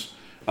times.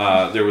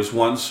 There was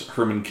once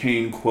Herman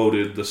Cain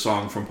quoted the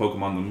song from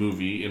Pokemon the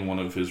movie in one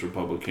of his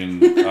Republican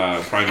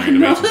primary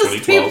debates in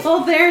 2012.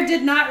 People there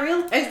did not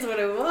realize what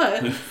it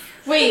was.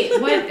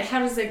 Wait, what? How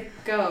does it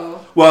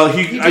go? Well,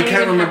 I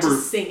can't remember. Have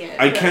to sing it,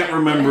 I can't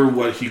remember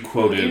what he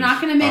quoted. You're not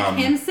going to make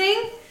him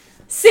sing?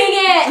 Sing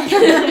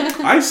it!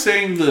 I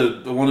sang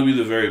the "I Want to Be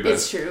the Very Best."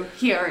 It's true.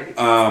 He already.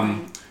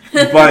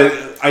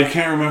 But I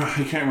can't remember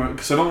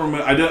because I don't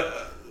remember.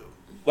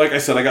 Like I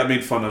said, I got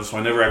made fun of, so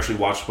I never actually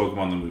watched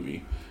Pokemon the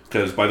movie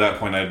because by that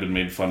point I had been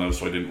made fun of,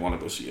 so I didn't want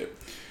to go see it.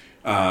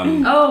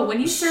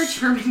 When you search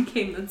Herman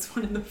Cain, that's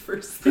one of the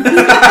first things.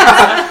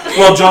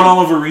 Well, John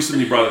Oliver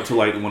recently brought it to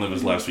light in one of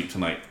his Last Week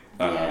Tonight.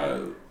 Not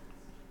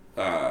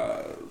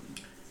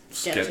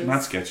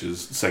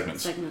sketches,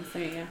 segments.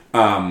 There you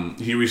go.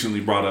 He recently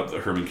brought up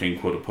the Herman Cain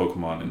quote of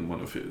Pokemon in one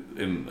of his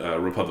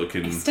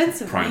Republican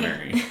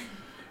primary.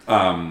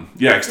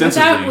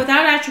 Extensively.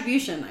 Without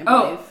attribution, I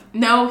believe.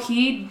 No,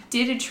 he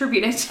did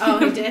attribute it to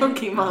he did?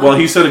 Pokemon. Well,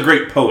 he said a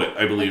great poet,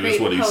 I believe, is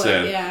what he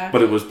said. Yeah.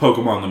 But it was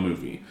Pokemon the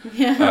movie,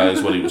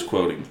 is what he was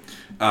quoting.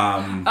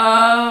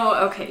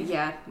 Okay,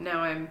 yeah.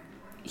 Now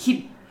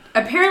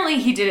apparently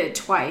he did it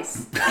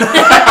twice. Because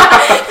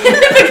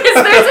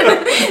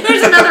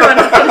there's another one.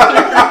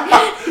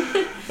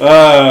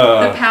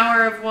 The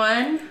Power of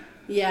One.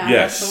 Yeah.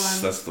 Yes,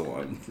 that's the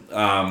one.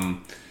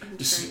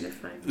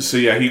 So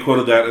yeah, he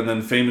quoted that, and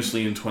then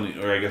famously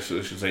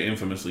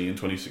infamously in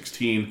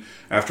 2016,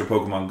 after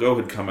Pokemon Go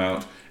had come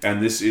out,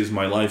 and this is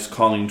my life's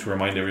calling to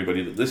remind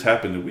everybody that this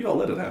happened, and we all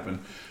let it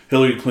happen.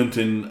 Hillary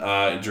Clinton,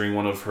 during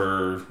one of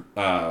her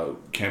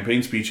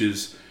campaign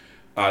speeches,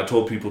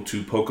 told people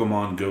to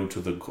Pokemon go to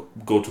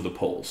the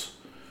polls.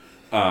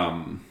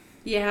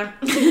 Yeah.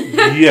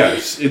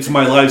 Yes, it's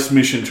my life's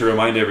mission to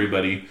remind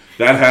everybody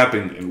that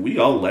happened, and we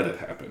all let it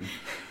happen.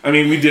 I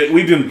mean, we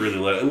didn't really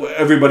let it.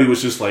 Everybody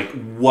was just like,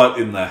 what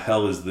in the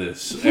hell is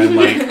this? And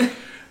like,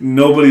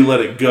 nobody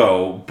let it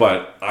go,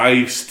 but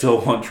I still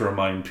want to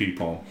remind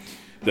people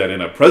that in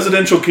a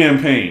presidential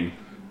campaign,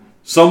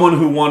 someone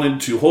who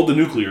wanted to hold the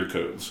nuclear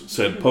codes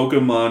said,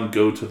 Pokemon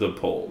go to the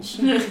polls.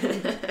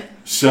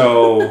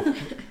 So,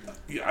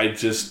 I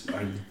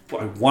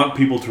want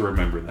people to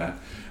remember that.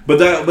 But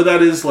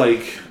that is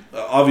like,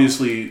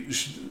 obviously,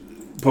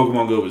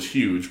 Pokemon Go was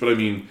huge, but I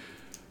mean,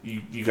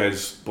 you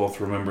guys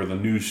both remember the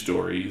news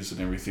stories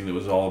and everything that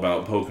was all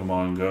about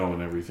Pokemon Go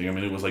and everything. I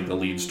mean, it was like the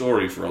lead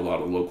story for a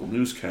lot of local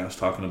newscasts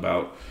talking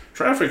about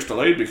traffic's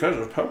delayed because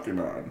of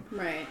Pokemon.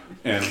 Right.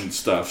 And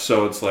stuff.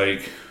 So it's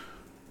like...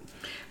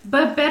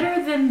 But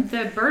better than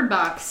the Bird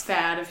Box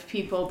fad of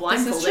people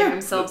blindfolding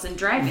themselves and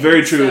driving.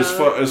 Very true.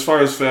 So. As far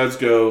as fads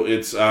go,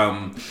 it's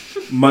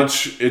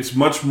much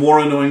more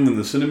annoying than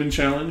the Cinnamon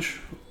Challenge.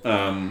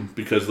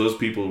 Because those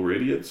people were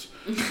idiots.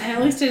 And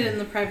at least did it in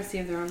the privacy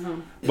of their own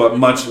home. But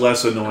much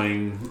less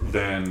annoying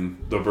than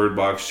the Bird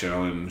Box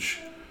Challenge.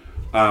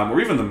 Or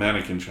even the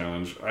Mannequin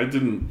Challenge. I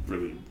didn't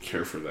really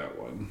care for that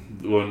one.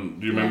 Do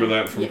you remember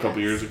that from a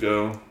couple years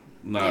ago?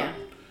 That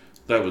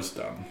was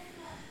dumb.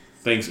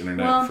 Thanks,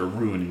 Internet, for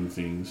ruining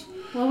things.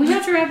 Well, we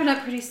have to wrap it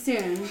up pretty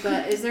soon,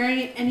 but is there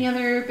any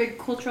other big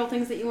cultural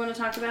things that you want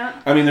to talk about?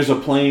 I mean, there's a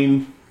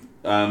plane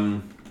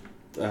that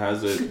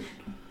has it.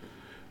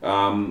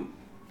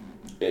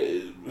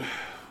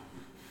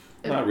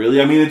 Not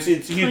really. I mean, it's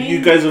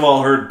you guys have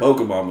all heard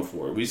Pokemon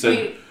before. We said...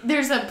 Wait,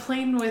 there's a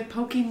plane with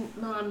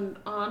Pokemon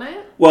on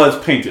it? Well, it's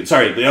painted.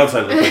 Sorry, the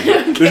outside of the plane.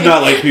 Okay. There's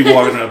not like people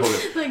walking around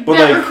Pokemon. But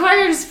that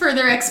requires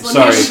further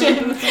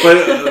explanation. Sorry. But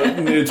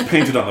it's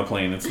painted on the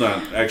plane. It's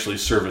not actually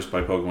serviced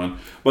by Pokemon.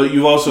 But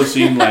you've also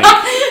seen like...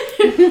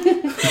 Are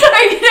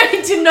you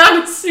I did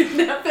not assume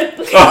that. But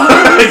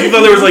You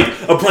thought there was like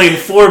a playing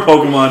floor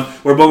Pokemon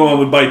where Pokemon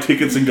would buy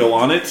tickets and go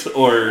on it,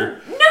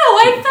 or no,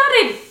 I thought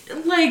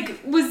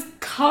it was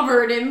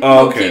covered in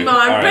Oh, Pokemon, okay. All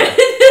right. but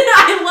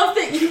I love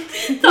that you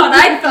thought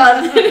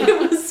that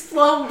it was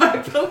flown by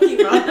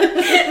Pokemon.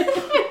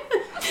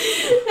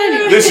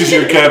 Anyway. This is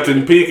your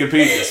Captain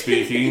Pika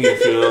speaking.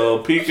 If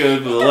you'll Pika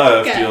to the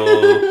left,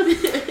 you'll.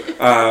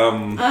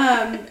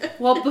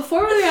 Well,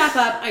 before we wrap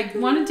up, I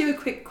want to do a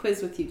quick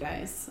quiz with you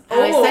guys.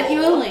 And I sent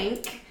you a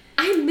link.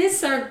 I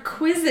miss our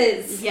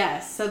quizzes.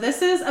 Yes, so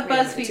this is a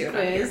BuzzFeed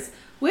quiz.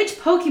 Which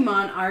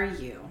Pokemon are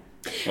you?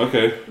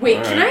 Okay. Wait,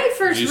 all can right. I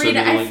first read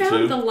it? I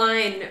found too? the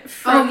line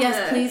from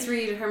Please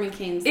read Herman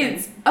Cain's thing.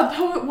 It's a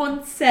poet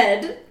once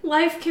said,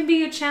 "Life can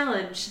be a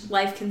challenge.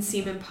 Life can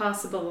seem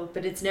impossible,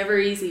 but it's never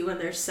easy when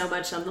there's so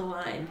much on the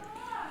line."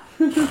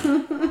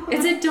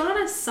 It's a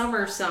Donna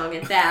Summer song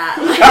at that.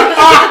 The fact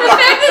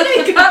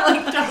that they got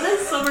like Donna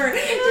Summer to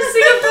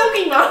sing a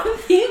Pokemon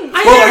theme. I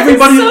mean,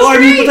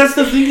 but that's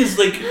the thing is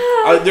like,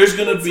 there's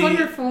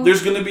wonderful.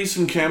 gonna be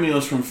some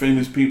cameos from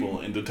famous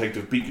people in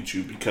Detective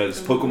Pikachu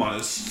because Pokemon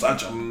is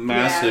such a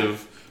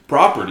massive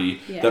property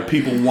that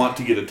people want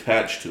to get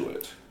attached to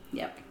it.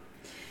 Yep.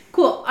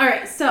 Cool. All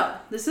right. So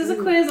this is a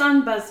quiz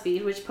on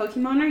BuzzFeed. Which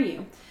Pokemon are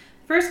you?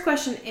 First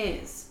question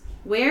is,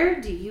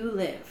 where do you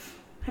live?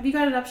 Have you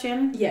got it up,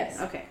 Shannon? Yes.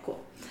 Okay, cool.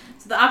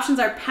 So the options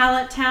are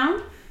Pallet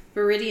Town,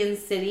 Viridian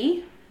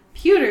City,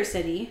 Pewter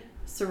City,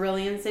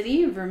 Cerulean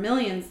City,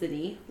 Vermilion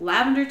City,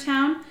 Lavender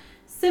Town,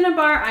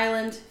 Cinnabar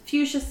Island,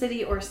 Fuchsia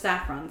City, or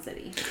Saffron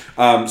City.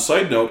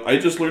 Side note, I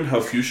just learned how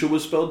fuchsia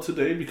was spelled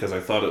today because I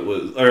thought it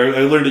was, or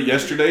I learned it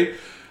yesterday,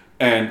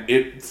 and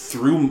it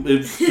threw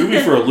me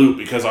for a loop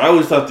because I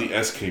always thought the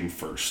S came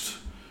first.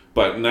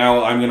 But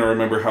now I'm going to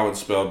remember how it's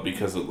spelled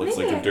because it looks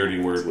like a dirty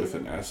word with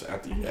an S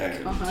at the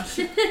end.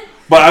 Gosh.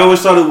 But I always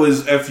thought it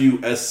was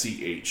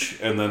Fusch,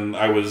 and then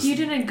I was... You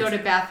didn't go to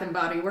Bath and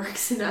Body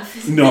Works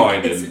enough. No,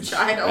 I didn't. As a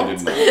child. I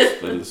did not.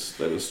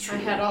 That is true.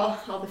 I had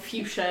all the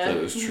fuchsia. That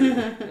is true.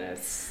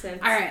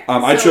 All right.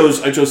 I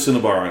chose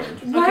Cinnabar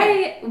Island.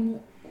 Why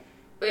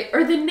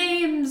are the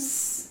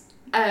names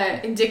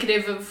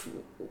indicative of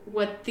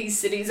what these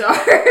cities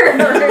are?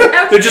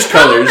 They're just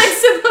colors. How am I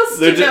supposed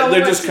to know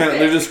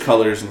they're just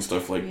colors and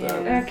stuff like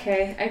that.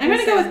 Okay, I'm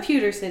gonna go with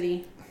Pewter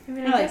City. I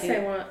mean, I I like guess it.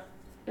 I want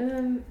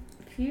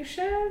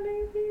fuchsia,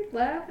 maybe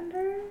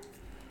lavender.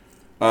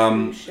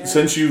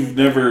 Since you've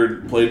never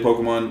played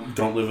Pokemon,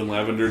 don't live in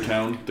Lavender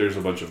Town. There's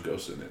a bunch of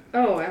ghosts in it.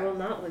 Oh, I will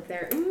not live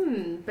there.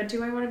 But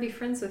do I want to be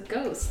friends with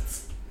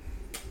ghosts?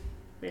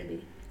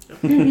 Maybe.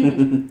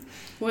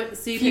 What?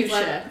 So you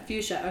Fuchsia. picked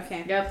Fuchsia.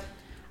 Okay. Yep.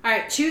 All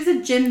right. Choose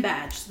a gym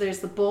badge. So there's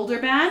the Boulder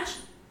badge,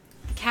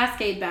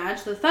 Cascade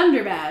badge, the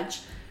Thunder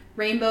badge,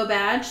 Rainbow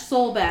badge,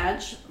 Soul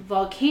badge,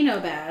 Volcano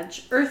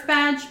badge, Earth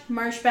badge,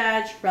 Marsh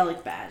badge,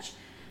 Relic badge.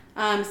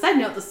 Side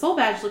note: the Soul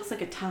badge looks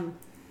like a tongue.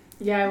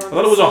 Yeah, I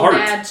thought it was a heart.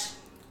 Badge.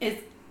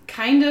 It's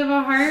kind of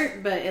a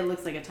heart, but it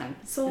looks like a tongue.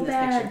 Soul in this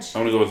badge. picture.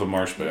 I'm gonna go with a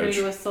Marsh You're gonna badge.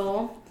 go with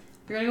Soul.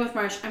 You're gonna go with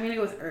Marsh. I'm gonna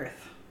go with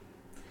Earth.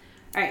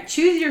 All right.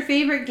 Choose your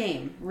favorite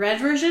game: red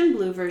version,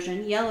 blue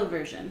version, yellow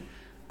version,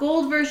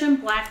 gold version,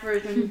 black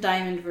version,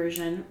 diamond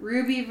version,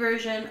 ruby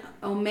version,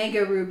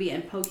 Omega Ruby,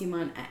 and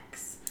Pokemon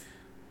X.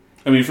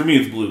 I mean, for me,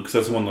 it's blue because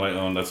that's the one that I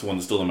own. That's the one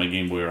that's still on my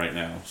Game Boy right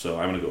now. So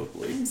I'm gonna go with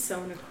blue. I'm so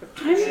unequipped.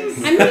 I'm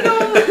gonna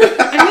go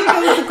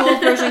with the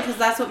gold version because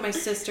that's what my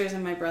sisters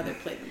and my brother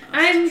play the most.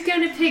 I'm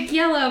gonna pick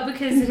yellow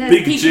because it has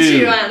Pikachu.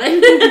 Pikachu on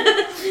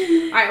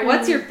it. All right,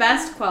 what's your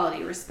best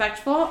quality?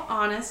 Respectful,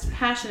 honest,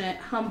 passionate,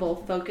 humble,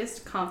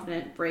 focused,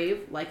 confident,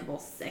 brave, likable,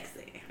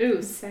 sexy.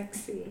 Ooh,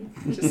 sexy.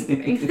 Just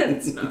kidding.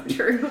 That's not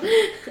true.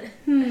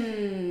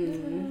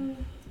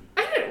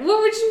 What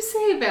would you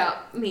say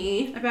about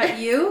me? About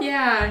you?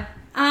 Yeah.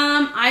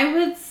 I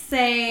would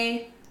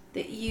say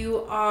that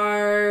you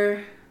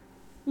are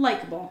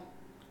likable.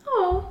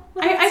 Oh,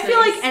 well, I that's feel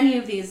nice. like any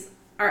of these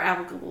are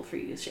applicable for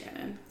you,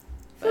 Shannon.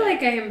 I feel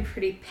like I am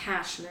pretty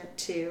passionate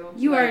too.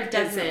 You like, are as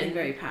definitely in,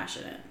 very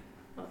passionate.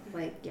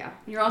 like, yeah.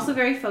 You're also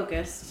very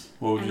focused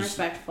What would and you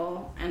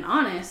respectful and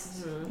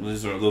honest.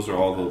 Those are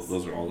all of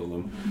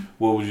them.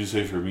 What would you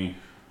say for me?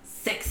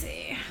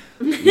 Sexy.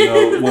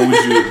 No,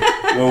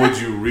 what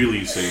would you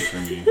really say for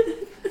me?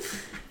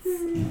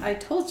 I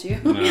told you.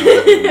 No.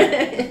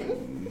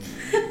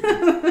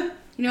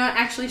 You know what?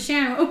 Actually,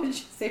 Shannon, what would you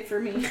say for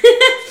me?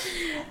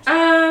 I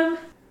don't know.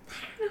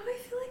 I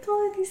feel like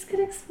all of these could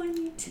explain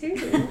me too.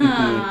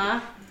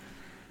 Aww. I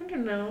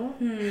don't know.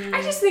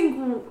 I just think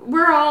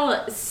we're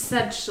all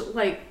such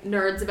like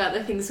nerds about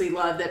the things we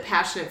love that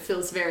passionate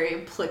feels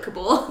very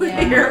applicable.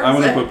 Yeah. Here,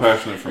 I'm gonna put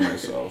passionate for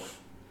myself.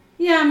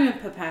 Yeah, I'm gonna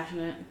put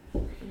passionate.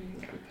 I'm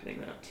putting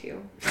that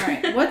too. All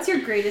right. What's your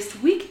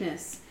greatest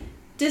weakness?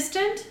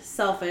 Distant,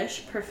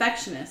 selfish,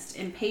 perfectionist,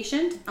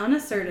 impatient,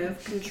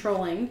 unassertive,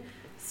 controlling,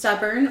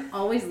 stubborn,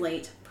 always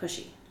late,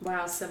 pushy.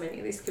 Wow, so many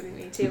of these could be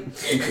me too.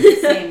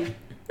 Same.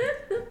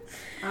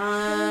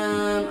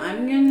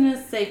 I'm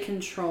gonna say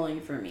controlling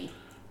for me.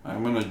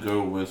 I'm gonna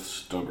go with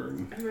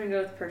stubborn. I'm gonna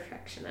go with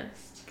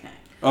perfectionist. Okay.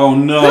 Oh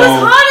no! Who's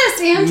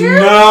hottest, Andrew?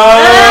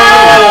 No!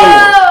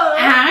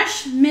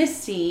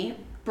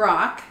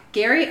 Brock,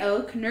 Gary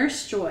Oak,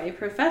 Nurse Joy,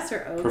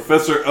 Professor Oak.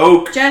 Professor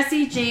Oak.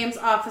 Jesse, James,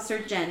 Officer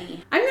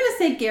Jenny. I'm going to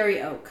say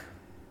Gary Oak.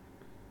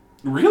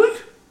 Really?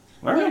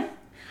 All right. Yeah.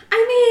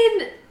 I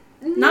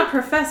mean... Not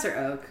Professor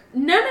Oak.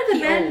 None of the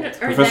men are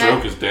Professor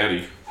Oak is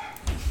daddy.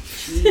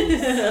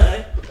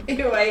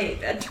 Ew, I hate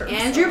that term.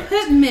 Andrew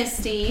put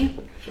Misty.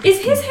 Is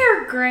his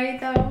hair gray,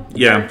 though?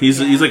 Yeah, he's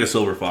like a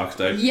silver fox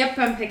type. Yep,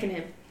 I'm picking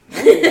him.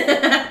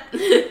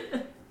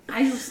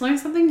 I just learned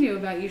something new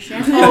about you,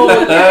 Shannon. Oh,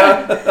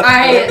 yeah.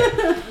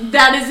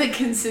 That is a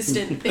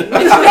consistent thing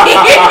with me.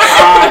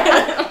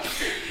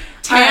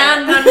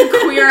 Tan,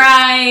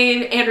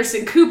 queer-eyed,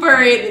 Anderson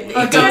Cooper, it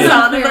goes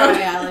on and on.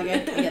 Yeah, I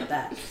get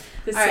that.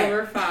 The All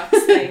silver fox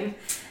thing.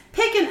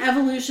 Pick an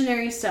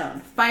evolutionary stone.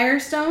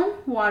 Firestone,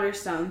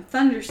 Waterstone,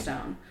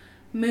 Thunderstone,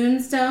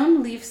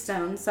 Moonstone,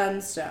 Leafstone,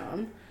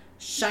 Sunstone,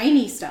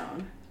 Shiny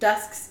Stone,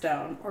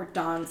 Duskstone, or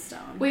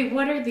Dawnstone. Wait,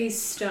 what are these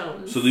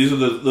stones? So those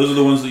are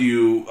the ones that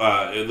you.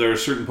 There are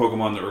certain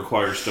Pokemon that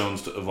require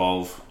stones to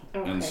evolve,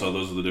 and so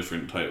those are the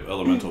different type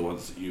elemental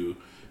ones that you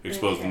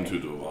expose them to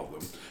evolve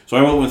them. So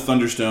I went with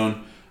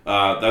Thunderstone.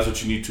 That's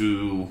what you need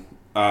to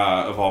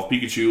evolve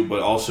Pikachu,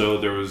 but also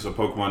there was a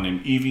Pokemon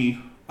named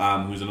Eevee,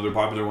 who's another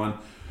popular one.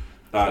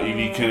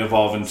 Eevee can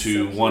evolve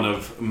into one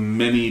of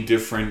many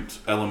different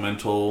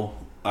elemental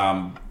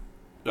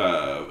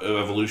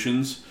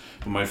evolutions.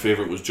 But my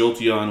favorite was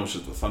Jolteon, which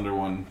is the Thunder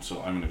one,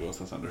 so I'm going to go with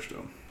the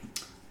Thunderstone.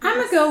 I'm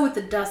going to go with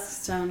the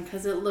Duskstone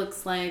because it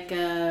looks like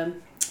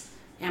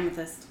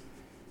amethyst.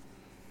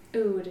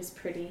 Ooh, it is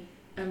pretty.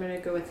 I'm going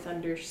to go with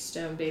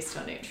Thunderstone based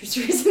on Andrew's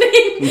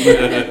reasoning.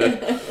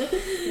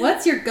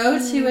 What's your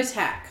go-to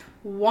attack?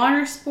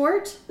 Water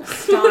Sport,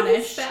 Astonish. What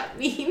does that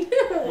mean?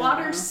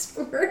 Water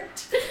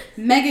Sport.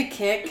 Mega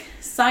Kick,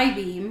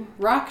 Psybeam,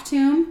 Rock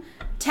Tomb,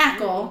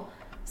 Tackle,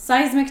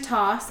 Seismic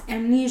Toss,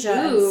 Amnesia,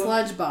 and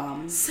Sludge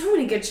Bomb. So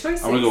many good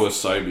choices. I'm going to go with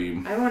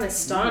Psybeam. I want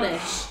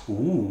Astonish.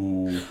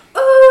 Ooh.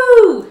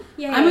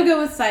 Yay. I'm going to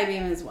go with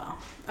Psybeam as well.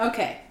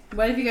 Okay,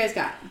 what have you guys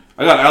got?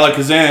 I got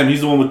Alakazam.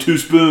 He's the one with 2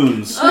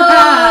 spoons.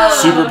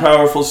 Super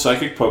powerful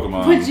psychic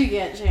Pokemon. What'd you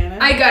get,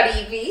 Shannon? I got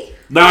Eevee.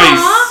 Nice.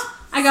 Aww.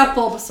 I got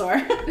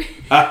Bulbasaur.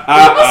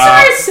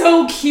 Bulbasaur is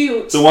so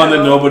cute. The one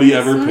that nobody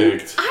ever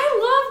picked.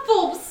 I love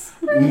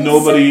Bulbasaur.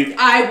 Nobody.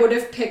 I would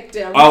have picked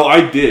him. Oh,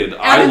 I did.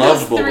 I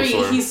loved those three,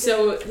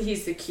 Bulbasaur.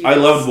 He's the cutest. I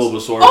loved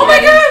Bulbasaur. Oh my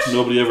gosh!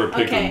 Nobody ever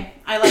picked him. Okay,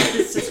 I like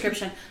this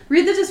description.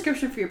 Read the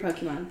description for your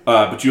Pokemon.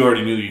 But you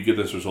already knew you'd get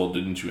this result,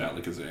 didn't you,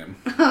 Alakazam?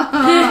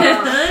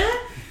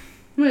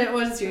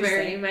 What is yours?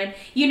 Very mine.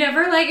 You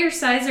never let your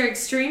size or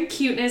extreme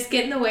cuteness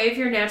get in the way of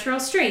your natural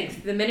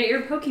strength. The minute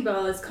your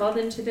Pokeball is called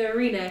into the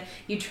arena,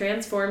 you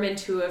transform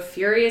into a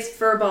furious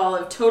furball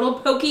of total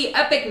Poke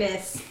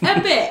epicness.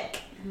 Epic!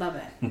 Love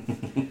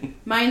it.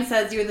 Mine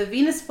says, you're the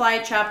Venus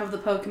flytrap of the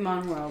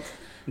Pokemon world.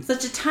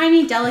 Such a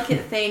tiny,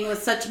 delicate thing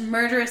with such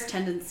murderous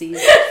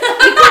tendencies.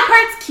 Equal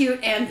parts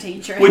cute and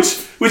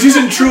dangerous. Which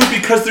isn't true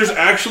because there's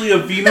actually a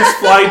Venus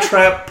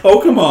flytrap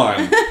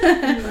Pokemon.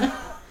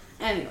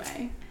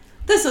 Anyway.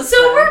 This was so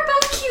fun. we're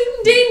both cute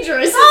and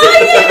dangerous.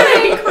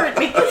 Oh, yeah.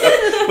 Courtney.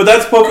 But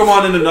that's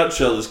Pokemon in a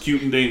nutshell, is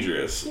cute and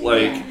dangerous.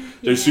 Like,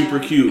 they're super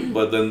cute,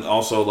 but then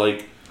also,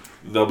 like,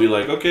 they'll be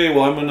like, okay,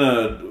 well, I'm going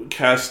to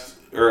cast,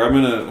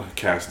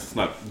 it's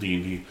not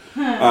D&D.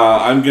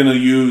 I'm going to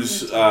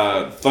use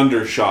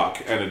Thunder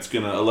Shock, and it's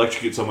going to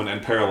electrocute someone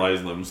and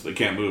paralyze them so they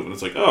can't move. And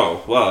it's like,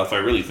 oh, well, if I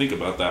really think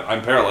about that,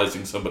 I'm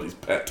paralyzing somebody's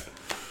pet.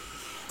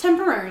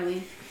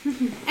 Temporarily.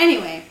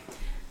 Anyway,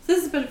 so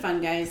this has been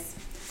fun, guys.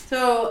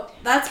 So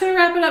that's going to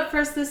wrap it up for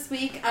us this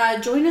week.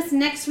 Join us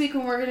next week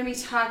when we're going to be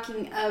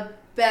talking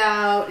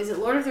about... Is it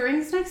Lord of the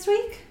Rings next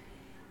week?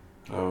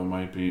 Oh, it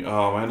might be.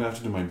 Oh, I might have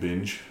to do my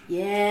binge.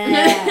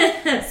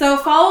 Yeah. So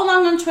follow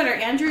along on Twitter.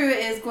 Andrew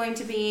is going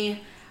to be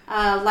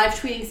live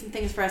tweeting some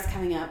things for us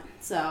coming up.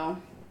 So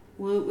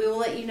we will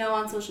let you know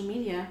on social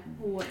media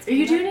what's Are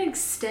you doing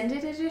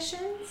extended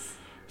editions?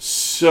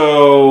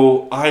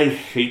 So, I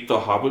hate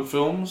the Hobbit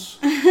films,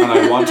 and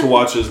I want to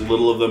watch as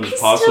little of them as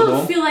possible. I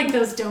still feel like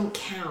those don't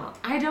count.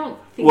 I don't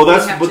think we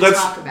have to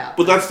talk about them.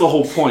 But that's the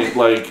whole point,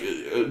 like,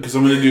 because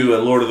I'm going to do a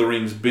Lord of the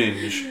Rings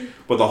binge,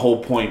 but the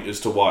whole point is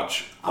to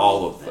watch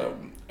all of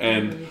them.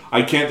 And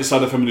I can't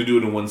decide if I'm going to do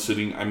it in one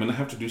sitting. I'm going to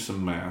have to do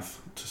some math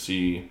to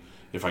see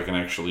if I can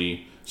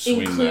actually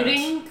swing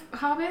Including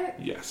Hobbit?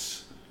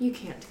 Yes. You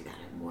can't do that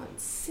in one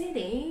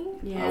sitting.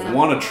 Yeah. I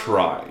want to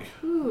try.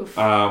 Oof.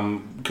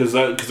 Because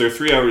they're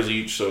 3 hours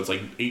each, so it's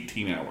like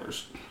 18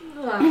 hours.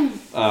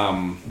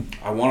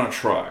 I want to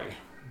try,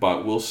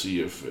 but we'll see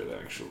if it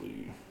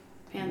actually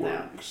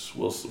works.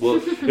 Well,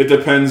 it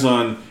depends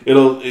on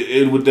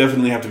it would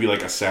definitely have to be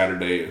like a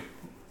Saturday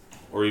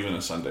or even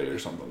a Sunday or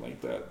something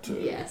like that to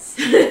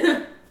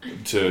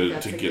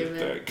get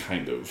that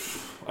kind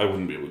of. I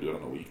wouldn't be able to do it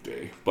on a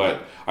weekday,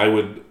 but I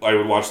would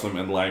watch them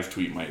and live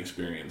tweet my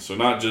experience. So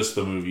not just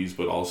the movies,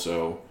 but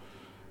also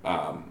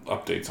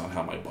updates on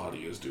how my body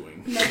is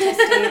doing.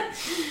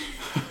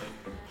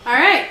 All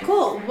right,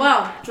 cool.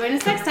 Well, join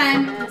us next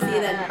time. See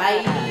you then.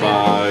 Bye.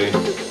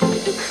 Bye.